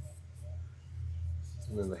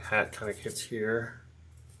 And then the hat kind of hits here.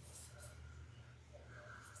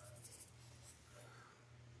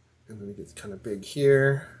 And then it gets kind of big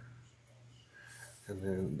here. And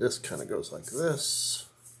then this kind of goes like this.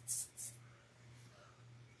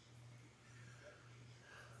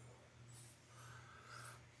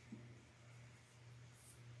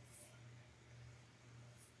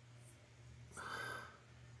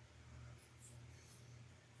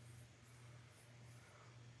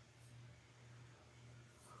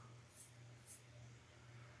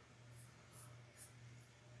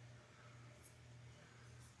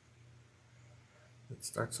 It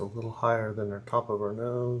starts a little higher than the top of her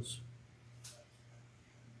nose.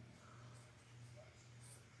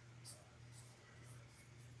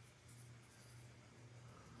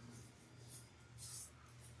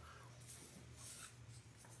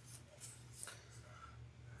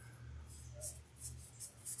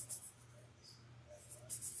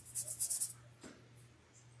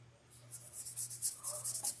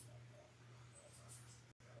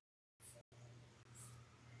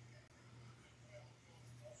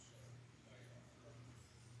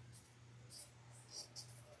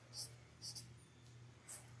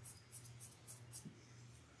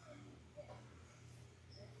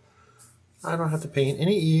 I don't have to paint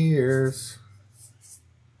any ears.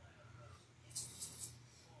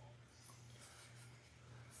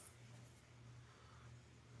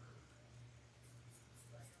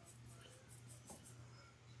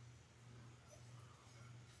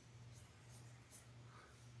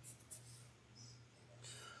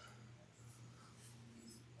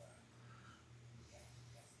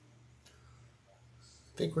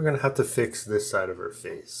 I think we're going to have to fix this side of her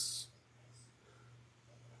face.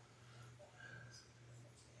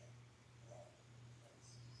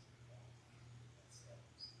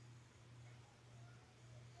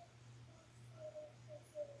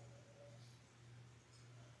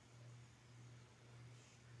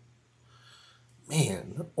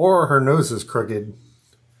 Man, or her nose is crooked.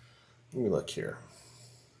 Let me look here.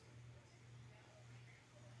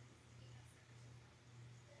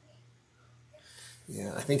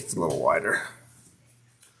 Yeah, I think it's a little wider.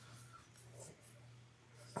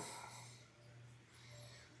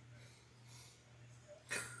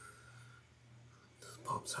 This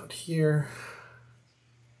pops out here.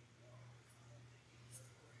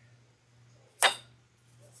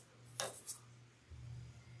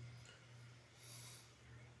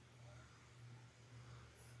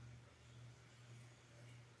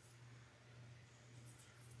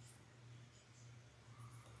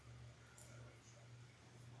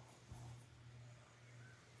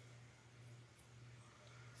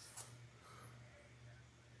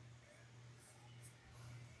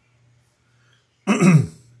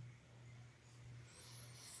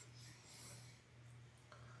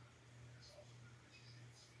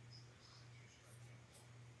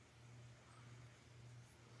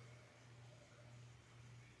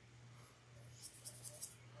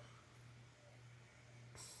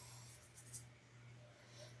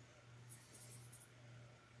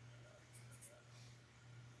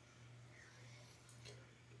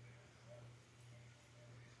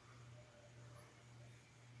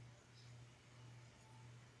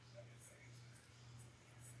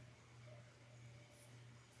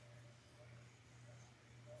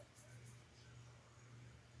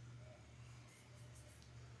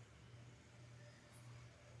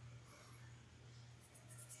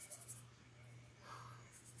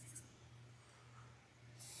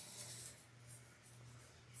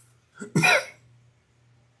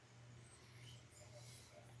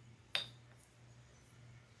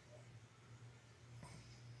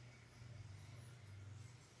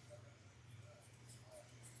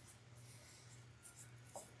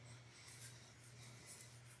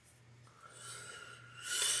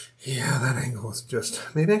 Yeah, that angle is just,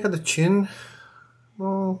 maybe I got the chin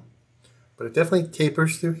wrong, but it definitely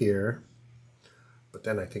tapers through here. But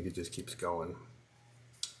then I think it just keeps going.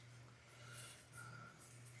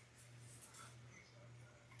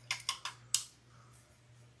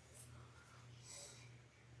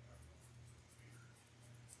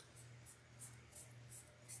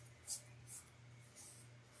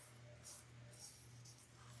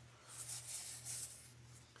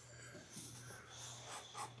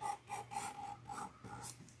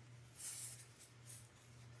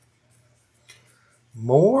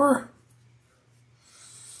 More?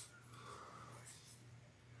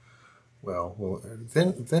 Well, we'll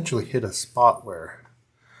eventually hit a spot where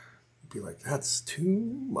it'd be like, that's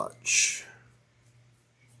too much.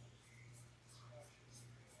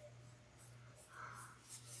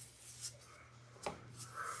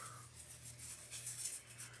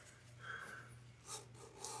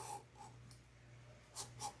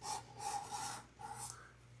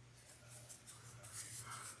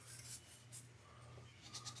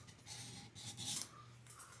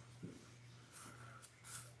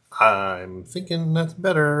 I'm thinking that's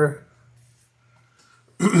better.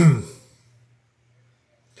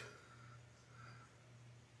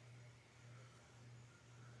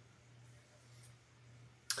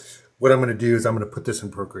 What I'm going to do is I'm going to put this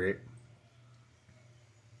in Procreate.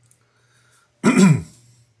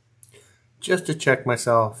 Just to check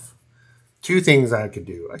myself. Two things I could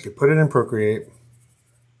do. I could put it in Procreate.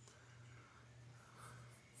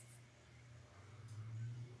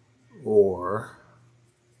 Or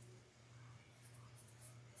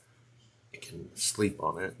I can sleep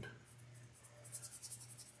on it.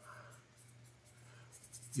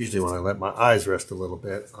 Usually when I let my eyes rest a little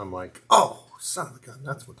bit, I'm like, oh, son of a gun,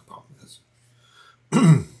 that's what the problem is.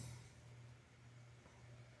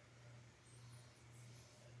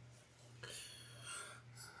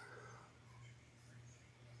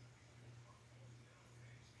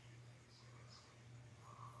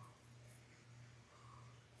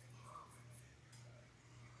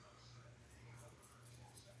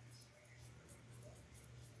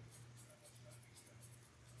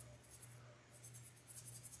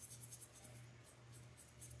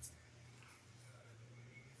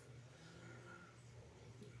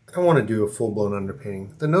 I want to do a full-blown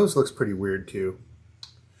underpainting. The nose looks pretty weird too.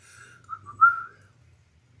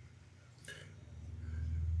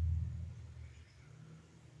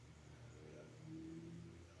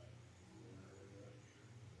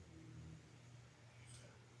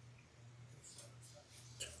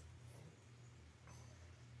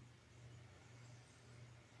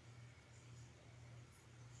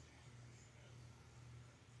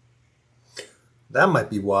 That might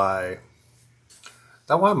be why.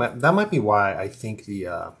 That might be why I think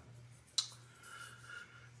that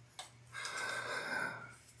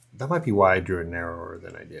might be why I drew it narrower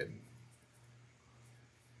than I did.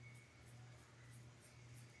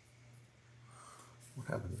 What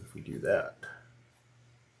happens if we do that?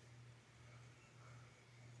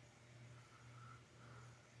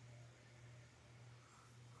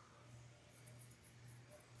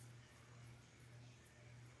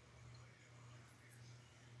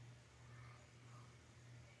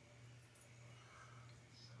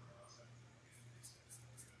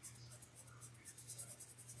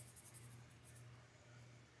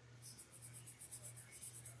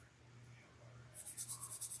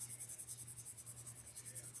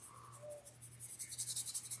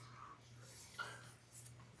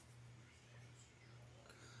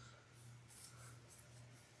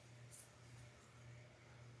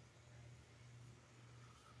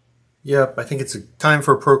 Yep, I think it's a time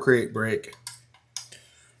for a Procreate break.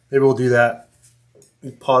 Maybe we'll do that.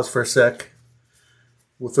 We'll pause for a sec.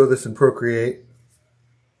 We'll throw this in Procreate.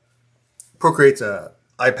 Procreate's a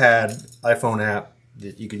iPad, iPhone app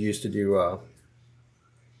that you could use to do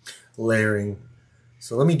layering.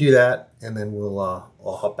 So let me do that, and then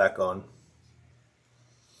I'll hop back on.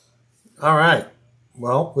 All right.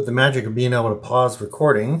 Well, with the magic of being able to pause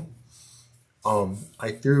recording,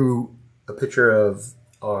 I threw a picture of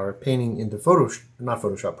our painting into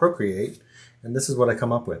Procreate, and this is what I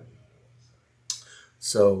come up with.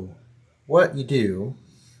 So what you do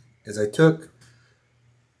is I took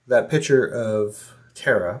that picture of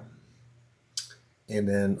Tara, and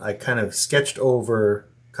then I kind of sketched over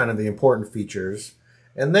kind of the important features.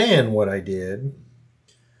 And then what I did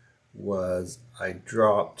was I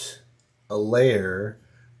dropped a layer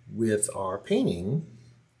with our painting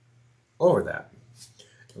over that.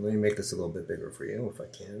 And let me make this a little bit bigger for you if I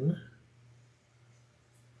can.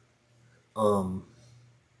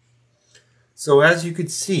 So as you could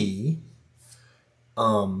see,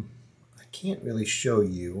 I can't really show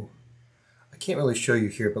you. I can't really show you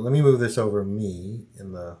here, but let me move this over me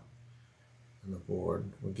in the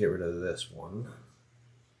board. We'll get rid of this one.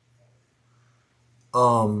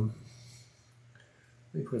 Let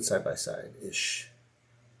me put it side by side ish.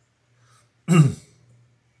 And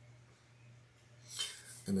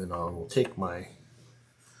then I will take my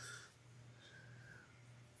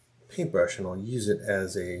paintbrush and I'll use it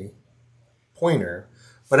as a pointer.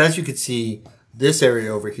 But as you can see, this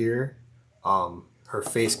area over here, her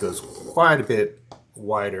face goes quite a bit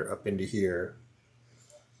wider up into here.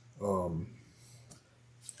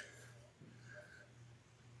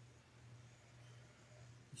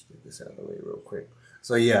 Just get this out of the way real quick.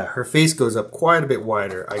 So yeah, her face goes up quite a bit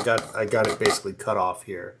wider. I got it basically cut off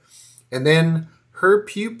here. And then her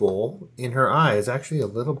pupil in her eye is actually a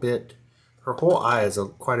little bit, her whole eye is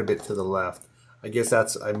quite a bit to the left. I guess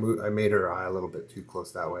that's, I made her eye a little bit too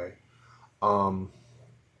close that way.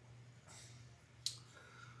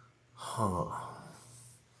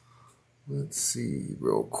 Let's see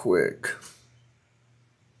real quick.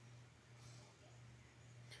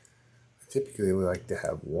 Typically we like to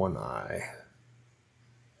have one eye.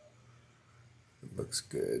 It looks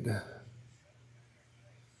good.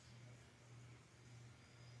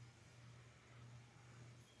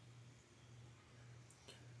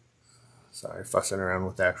 Sorry, fussing around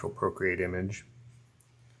with the actual Procreate image.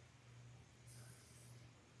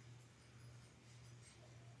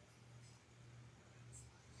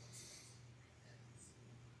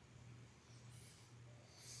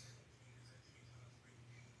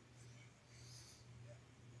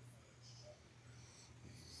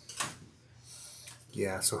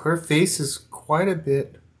 Yeah, so her face is quite a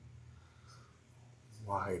bit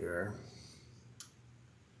wider.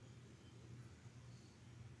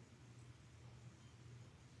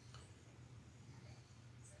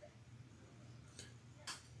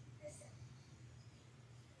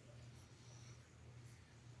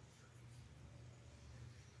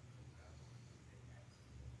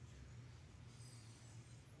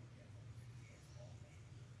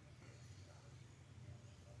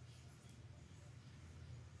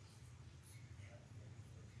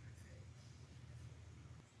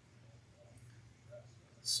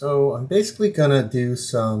 So I'm basically gonna do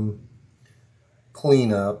some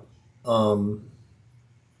cleanup.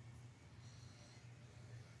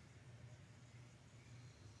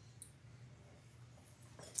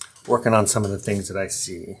 Working on some of the things that I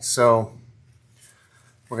see. So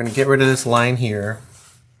we're gonna get rid of this line here.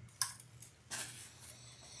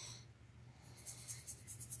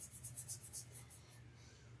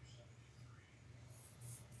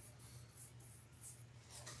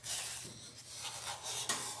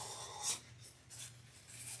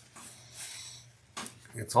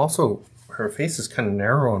 It's also, her face is kind of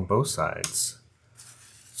narrow on both sides.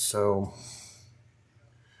 So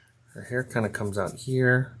her hair kind of comes out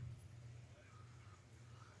here.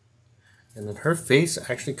 And then her face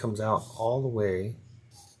actually comes out all the way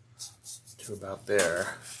to about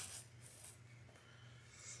there.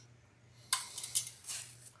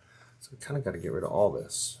 So we kind of got to get rid of all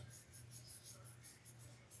this.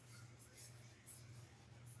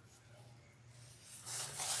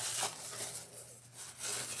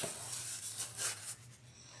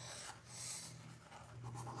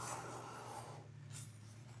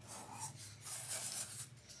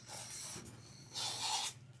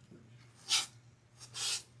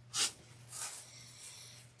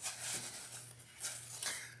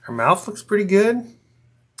 Her mouth looks pretty good.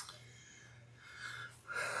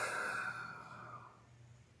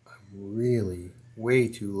 I'm really way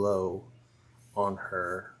too low on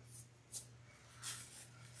her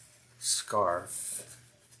scarf.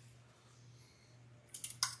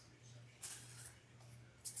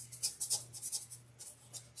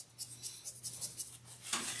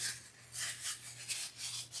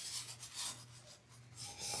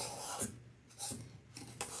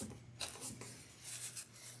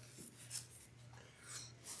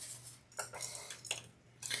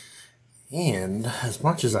 And as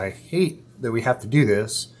much as I hate that we have to do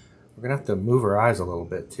this, we're gonna have to move her eyes a little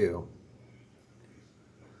bit too.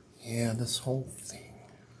 Yeah, this whole thing.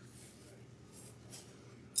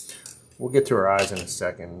 We'll get to her eyes in a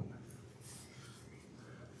second.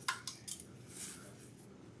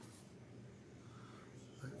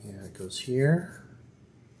 Yeah, it goes here.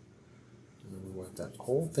 And then we want that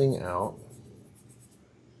whole thing out.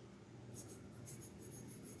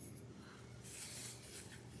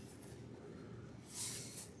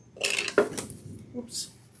 Oops.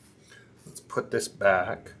 Let's put this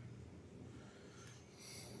back.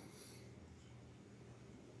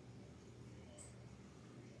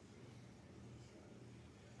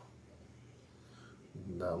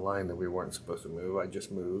 the line that we weren't supposed to move, I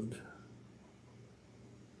just moved.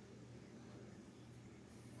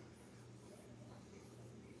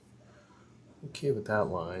 Okay with that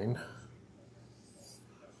line.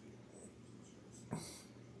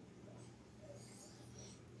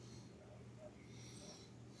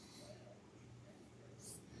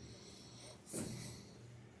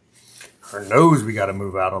 Her nose we got to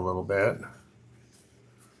move out a little bit.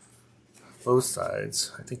 Both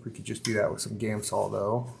sides. I think we could just do that with some Gamsol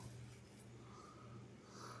though.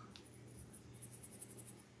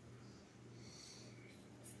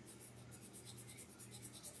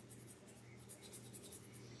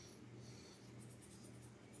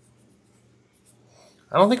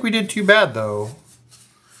 I don't think we did too bad though.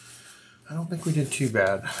 I don't think we did too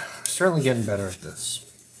bad. Certainly getting better at this.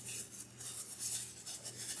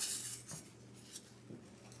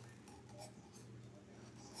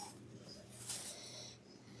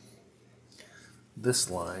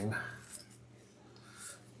 This line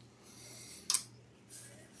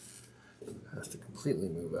has to completely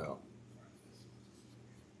move out.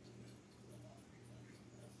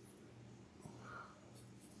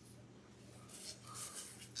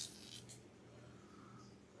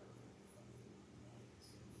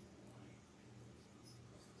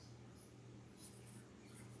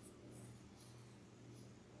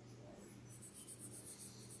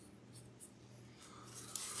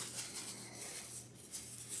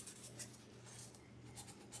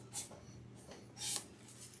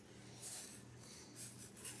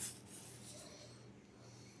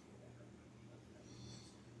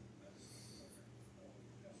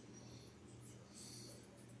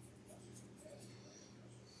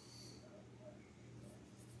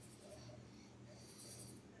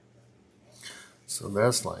 So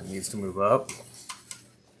this line needs to move up.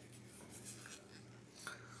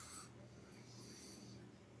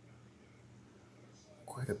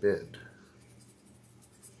 Quite a bit.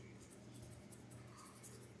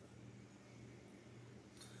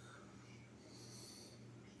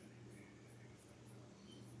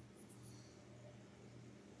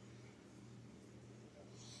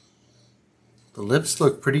 The lips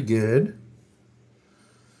look pretty good.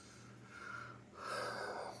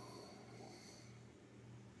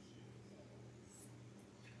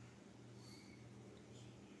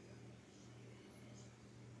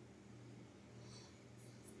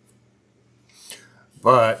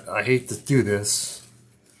 But I hate to do this,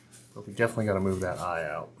 but we definitely got to move that eye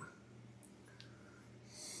out.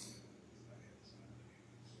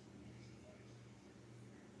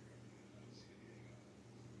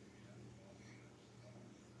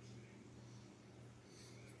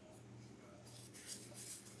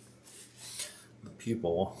 The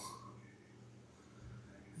pupil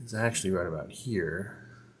is actually right about here.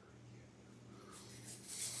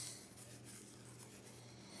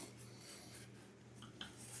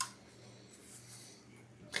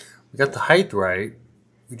 We got the height right,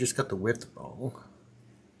 we just got the width wrong.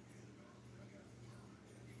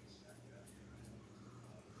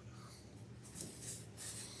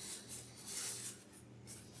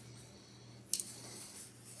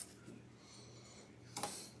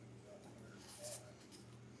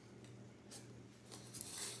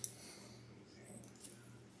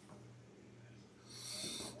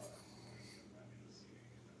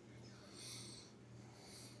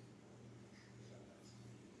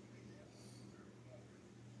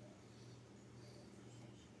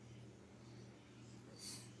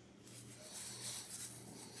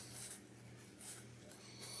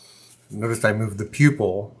 Notice I moved the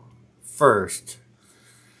pupil first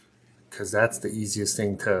because that's the easiest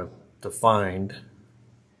thing to find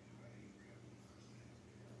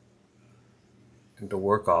and to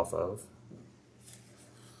work off of.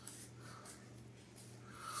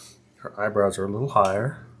 Her eyebrows are a little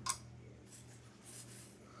higher.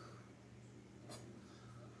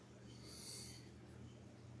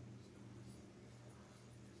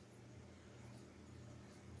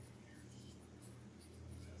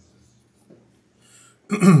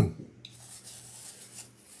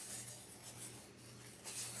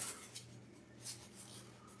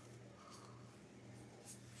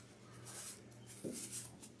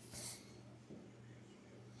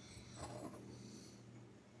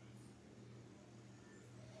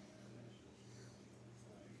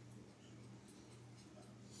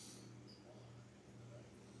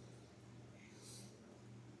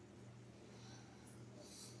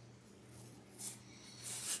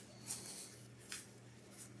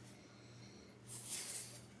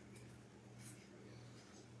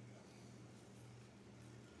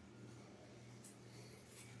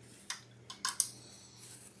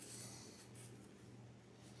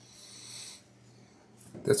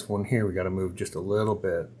 This one here we got to move just a little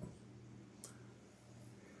bit.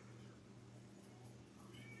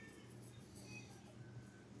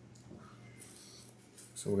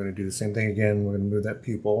 So we're going to do the same thing again. We're going to move that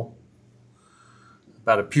pupil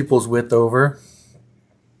about a pupil's width over.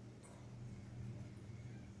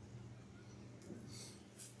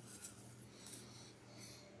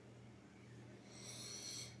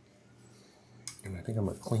 And I think I'm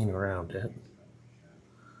going to clean around it.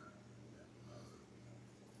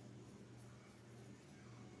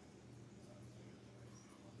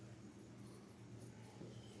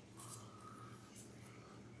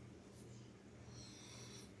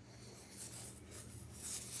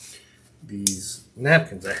 These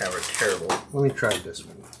napkins I have are terrible. Let me try this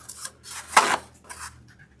one.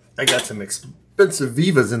 I got some expensive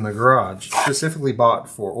Vivas in the garage, specifically bought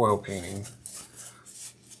for oil painting.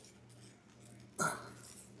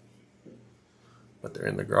 But they're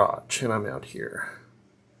in the garage and I'm out here.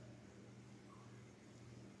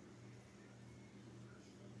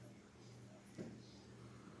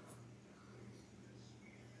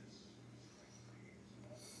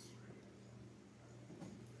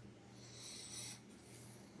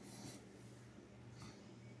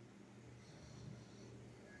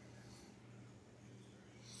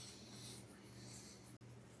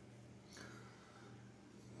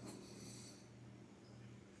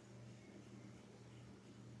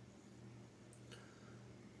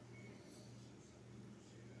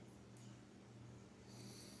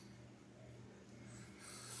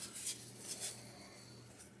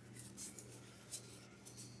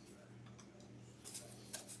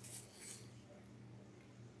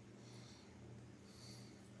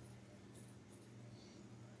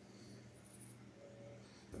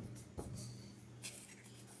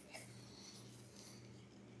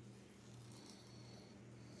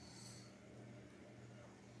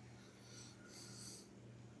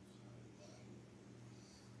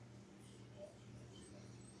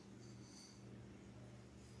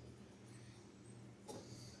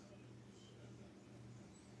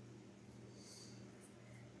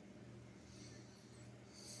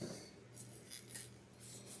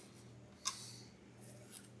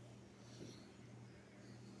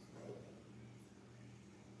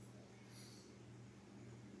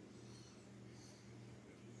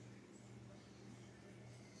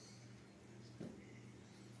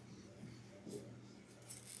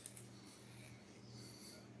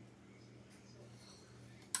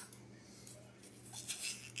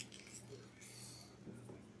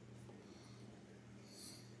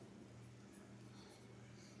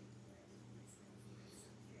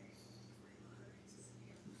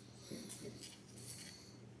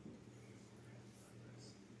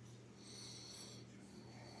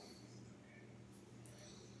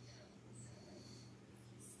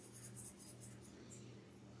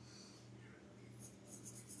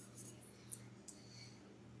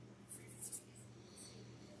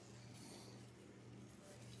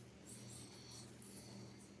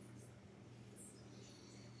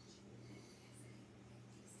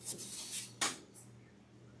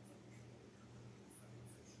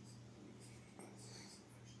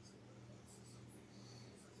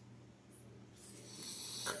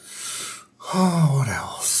 Oh, what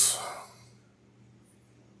else?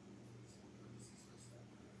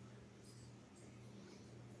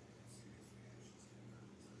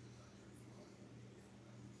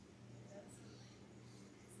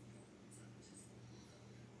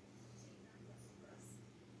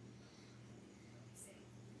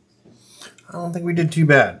 I don't think we did too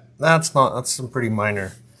bad. That's some pretty minor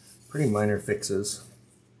fixes.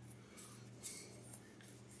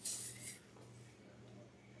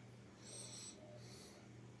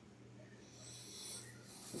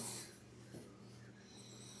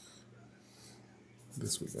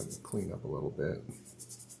 This we got to clean up a little bit.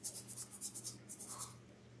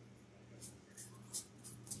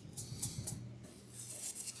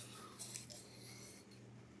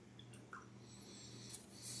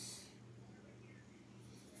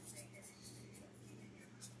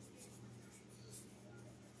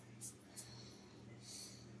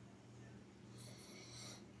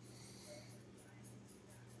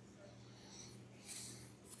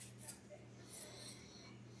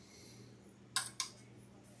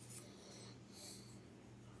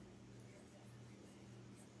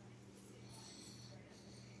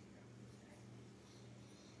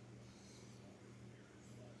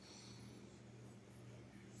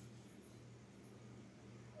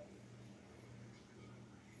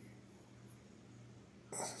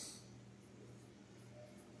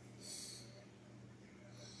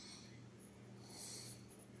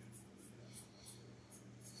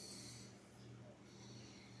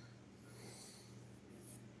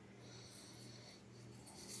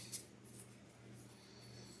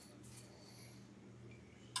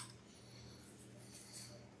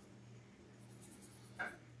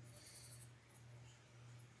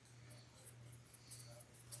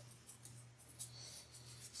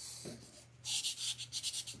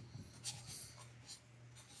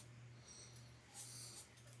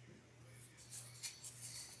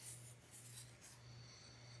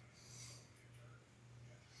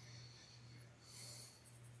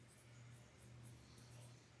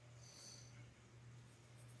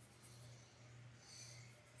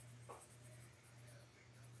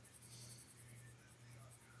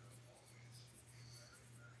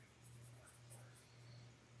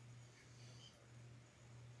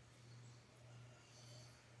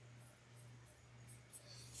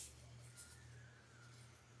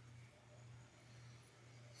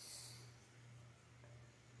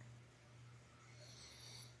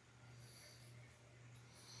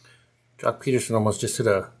 Jock Peterson almost just hit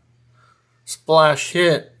a splash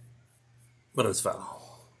hit, but it's foul.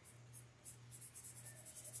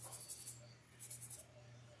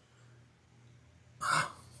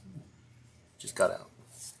 Just got out.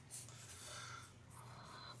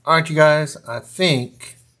 All right, you guys, I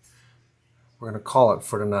think we're going to call it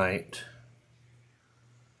for tonight.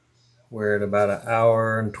 We're at about an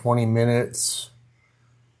hour and 20 minutes.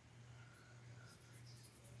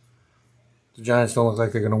 The Giants don't look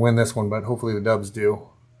like they're going to win this one, but hopefully the Dubs do.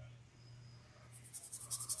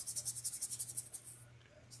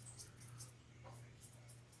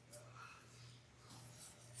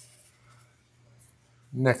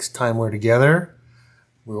 Next time we're together,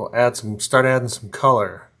 we will start adding some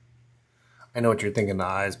color. I know what you're thinking, the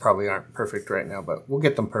eyes probably aren't perfect right now, but we'll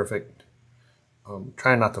get them perfect.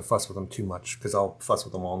 Try not to fuss with them too much, because I'll fuss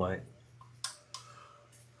with them all night.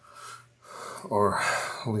 Or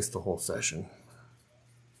at least the whole session.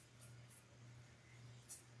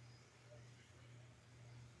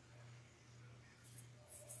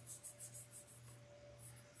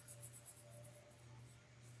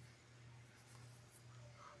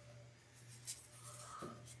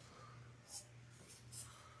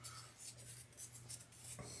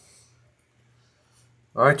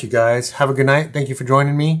 All right, you guys, have a good night. Thank you for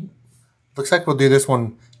joining me. Looks like we'll do this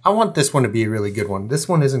one. I want this one to be a really good one. This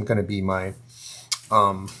one isn't going to be my...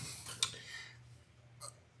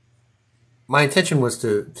 my intention was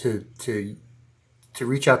to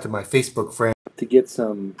reach out to my Facebook friend to get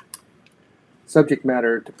some subject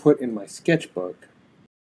matter to put in my sketchbook.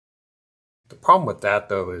 The problem with that,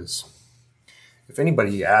 though, is if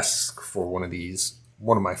anybody asks for one of these,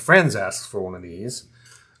 one of my friends asks for one of these,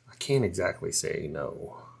 I can't exactly say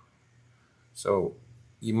no. So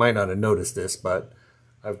you might not have noticed this, but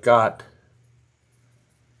I've got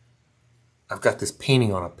this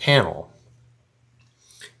painting on a panel.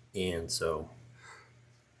 And so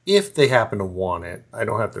if they happen to want it, I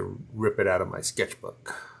don't have to rip it out of my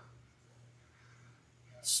sketchbook.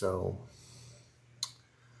 So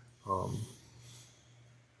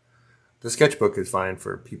the sketchbook is fine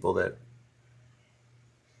for people that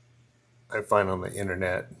I find on the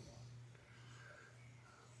internet,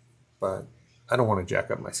 but I don't want to jack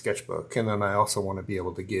up my sketchbook. And then I also want to be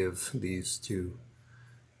able to give these to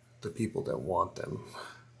the people that want them.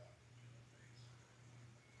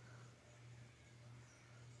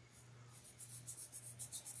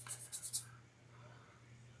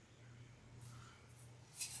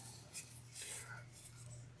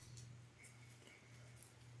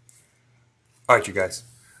 All right, you guys.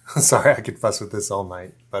 Sorry I could fuss with this all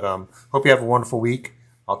night, but hope you have a wonderful week.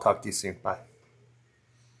 I'll talk to you soon. Bye.